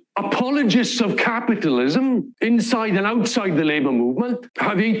apologists of capitalism, inside and outside the labour movement,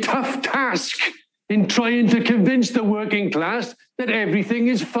 have a tough task in trying to convince the working class that everything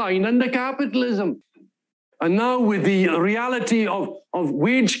is fine under capitalism. And now with the reality of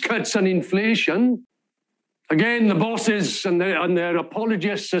wage cuts and inflation, again, the bosses and their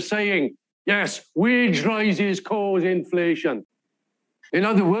apologists are saying, yes, wage rises cause inflation. In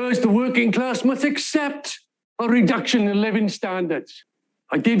other words, the working class must accept a reduction in living standards.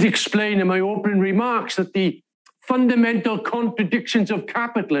 I did explain in my opening remarks that the fundamental contradictions of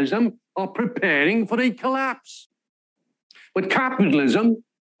capitalism are preparing for a collapse. But capitalism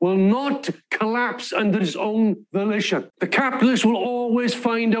will not collapse under its own volition. The capitalist will always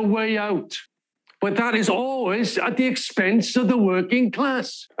find a way out. But that is always at the expense of the working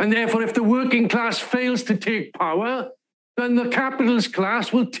class. And therefore, if the working class fails to take power, then the capitalist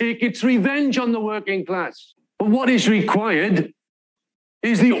class will take its revenge on the working class. But what is required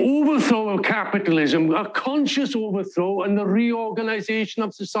is the overthrow of capitalism, a conscious overthrow and the reorganization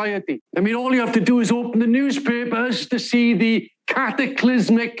of society. I mean, all you have to do is open the newspapers to see the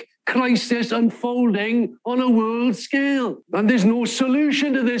cataclysmic crisis unfolding on a world scale. And there's no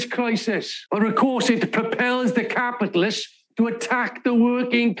solution to this crisis. But of course, it propels the capitalists to attack the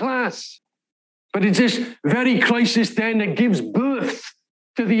working class. But it's this very crisis then that gives birth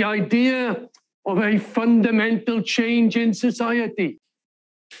to the idea of a fundamental change in society.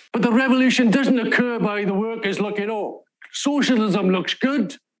 But the revolution doesn't occur by the workers looking, oh, socialism looks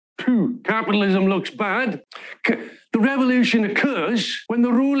good, capitalism looks bad. The revolution occurs when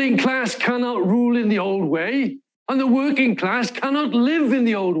the ruling class cannot rule in the old way and the working class cannot live in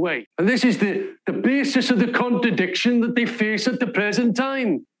the old way. And this is the basis of the contradiction that they face at the present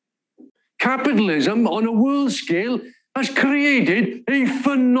time. Capitalism on a world scale has created a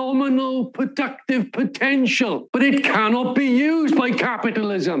phenomenal productive potential, but it cannot be used by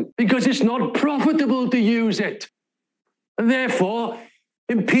capitalism because it's not profitable to use it. And therefore,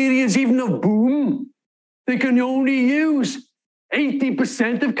 in periods even of boom, they can only use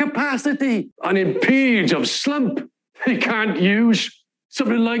 80% of capacity. And in periods of slump, they can't use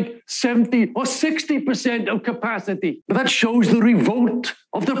something like 70 or 60% of capacity. But that shows the revolt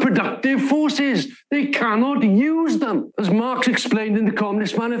of the productive forces. They cannot use them. As Marx explained in the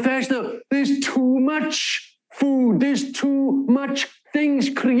Communist Manifesto, there's too much food, there's too much things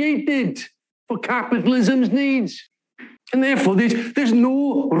created for capitalism's needs. And therefore, there's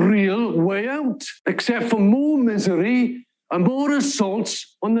no real way out, except for more misery and more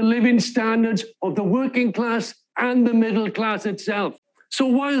assaults on the living standards of the working class and the middle class itself. So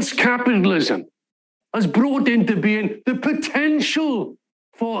whilst capitalism has brought into being the potential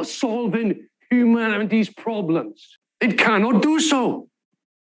for solving humanity's problems, it cannot do so.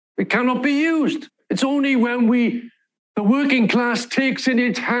 It cannot be used. It's only when the working class takes in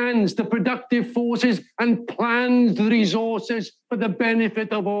its hands the productive forces and plans the resources for the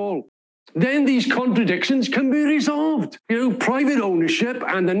benefit of all. Then these contradictions can be resolved. Private ownership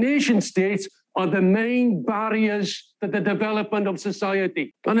and the nation states are the main barriers to the development of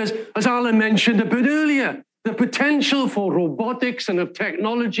society. And as Alan mentioned a bit earlier, the potential for robotics and of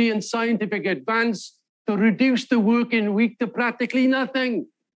technology and scientific advance to reduce the working week to practically nothing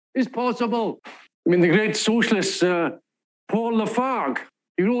is possible. I mean, the great socialist Paul Lafargue,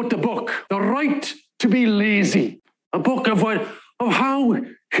 he wrote a book, The Right to be Lazy, a book of how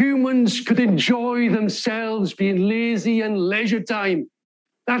humans could enjoy themselves being lazy and leisure time.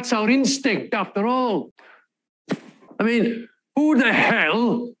 That's our instinct, after all. I mean, who the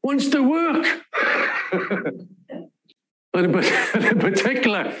hell wants to work? In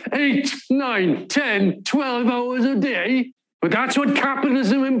particular, 8, 9, 10, 12 hours a day. But that's what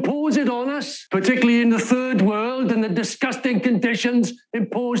capitalism imposes on us, particularly in the third world and the disgusting conditions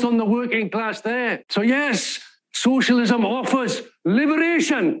imposed on the working class there. So yes, socialism offers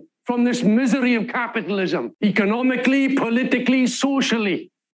liberation from this misery of capitalism, economically, politically,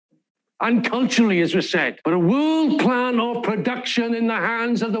 socially, and culturally, as was said. But a world plan of production in the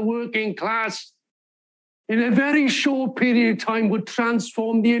hands of the working class in a very short period of time would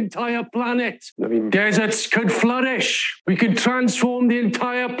transform the entire planet. I mean, deserts could flourish. We could transform the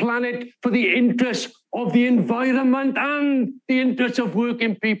entire planet for the interest of the environment and the interest of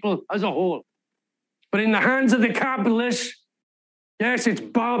working people as a whole. But in the hands of the capitalists, yes, it's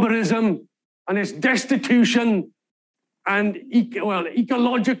barbarism and it's destitution and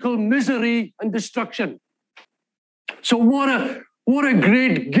ecological misery and destruction. So what a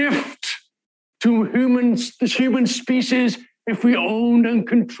great gift to the human species if we owned and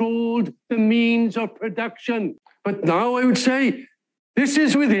controlled the means of production. But now I would say this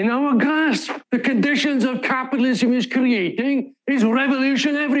is within our grasp. The conditions of capitalism is creating is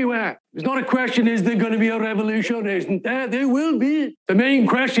revolution everywhere. It's not a question, is there going to be a revolution? Isn't there? There will be. The main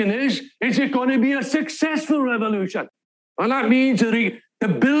question is it going to be a successful revolution? And that means the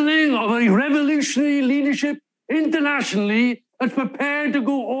building of a revolutionary leadership internationally that's prepared to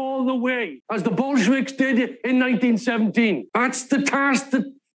go all the way, as the Bolsheviks did in 1917. That's the task that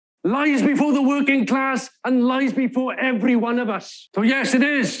lies before the working class and lies before every one of us. So yes, it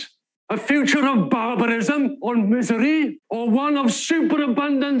is a future of barbarism or misery, or one of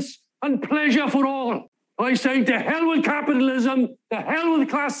superabundance and pleasure for all. I say to hell with capitalism, to hell with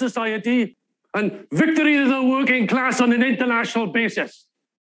class society, and victory to the working class on an international basis.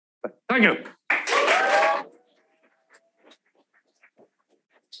 Thank you.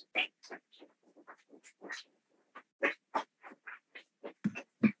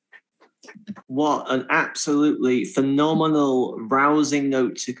 What an absolutely phenomenal, rousing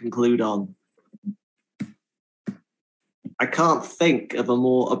note to conclude on. I can't think of a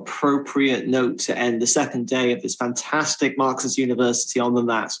more appropriate note to end the second day of this fantastic Marxist University on than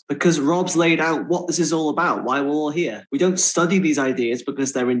that, because Rob's laid out what this is all about, why we're all here. We don't study these ideas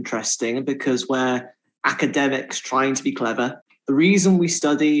because they're interesting and because we're academics trying to be clever. The reason we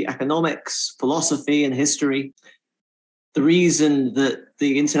study economics, philosophy, and history, the reason that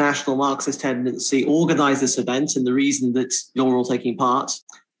the International Marxist Tendency organized this event and the reason that you're all taking part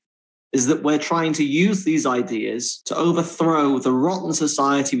is that we're trying to use these ideas to overthrow the rotten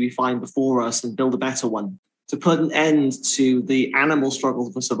society we find before us and build a better one, to put an end to the animal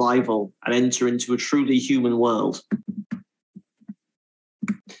struggle for survival and enter into a truly human world.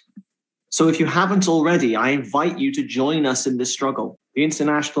 So if you haven't already, I invite you to join us in this struggle. The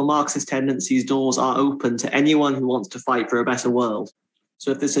International Marxist Tendency's doors are open to anyone who wants to fight for a better world.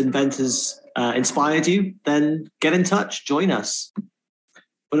 So if this event has inspired you, then get in touch, join us.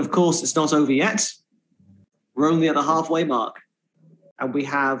 But of course, it's not over yet. We're only at the halfway mark. And we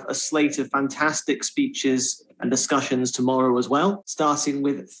have a slate of fantastic speeches and discussions tomorrow as well, starting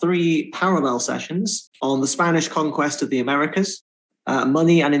with 3 parallel sessions on the Spanish conquest of the Americas,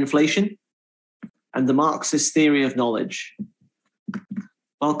 money and inflation, and the Marxist theory of knowledge.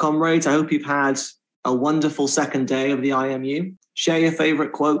 Well, comrades, I hope you've had a wonderful second day of the IMU. Share your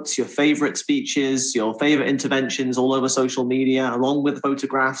favorite quotes, your favorite speeches, your favorite interventions all over social media, along with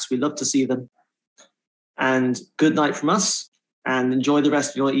photographs. We love to see them. And good night from us, and enjoy the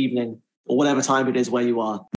rest of your evening, or whatever time it is where you are.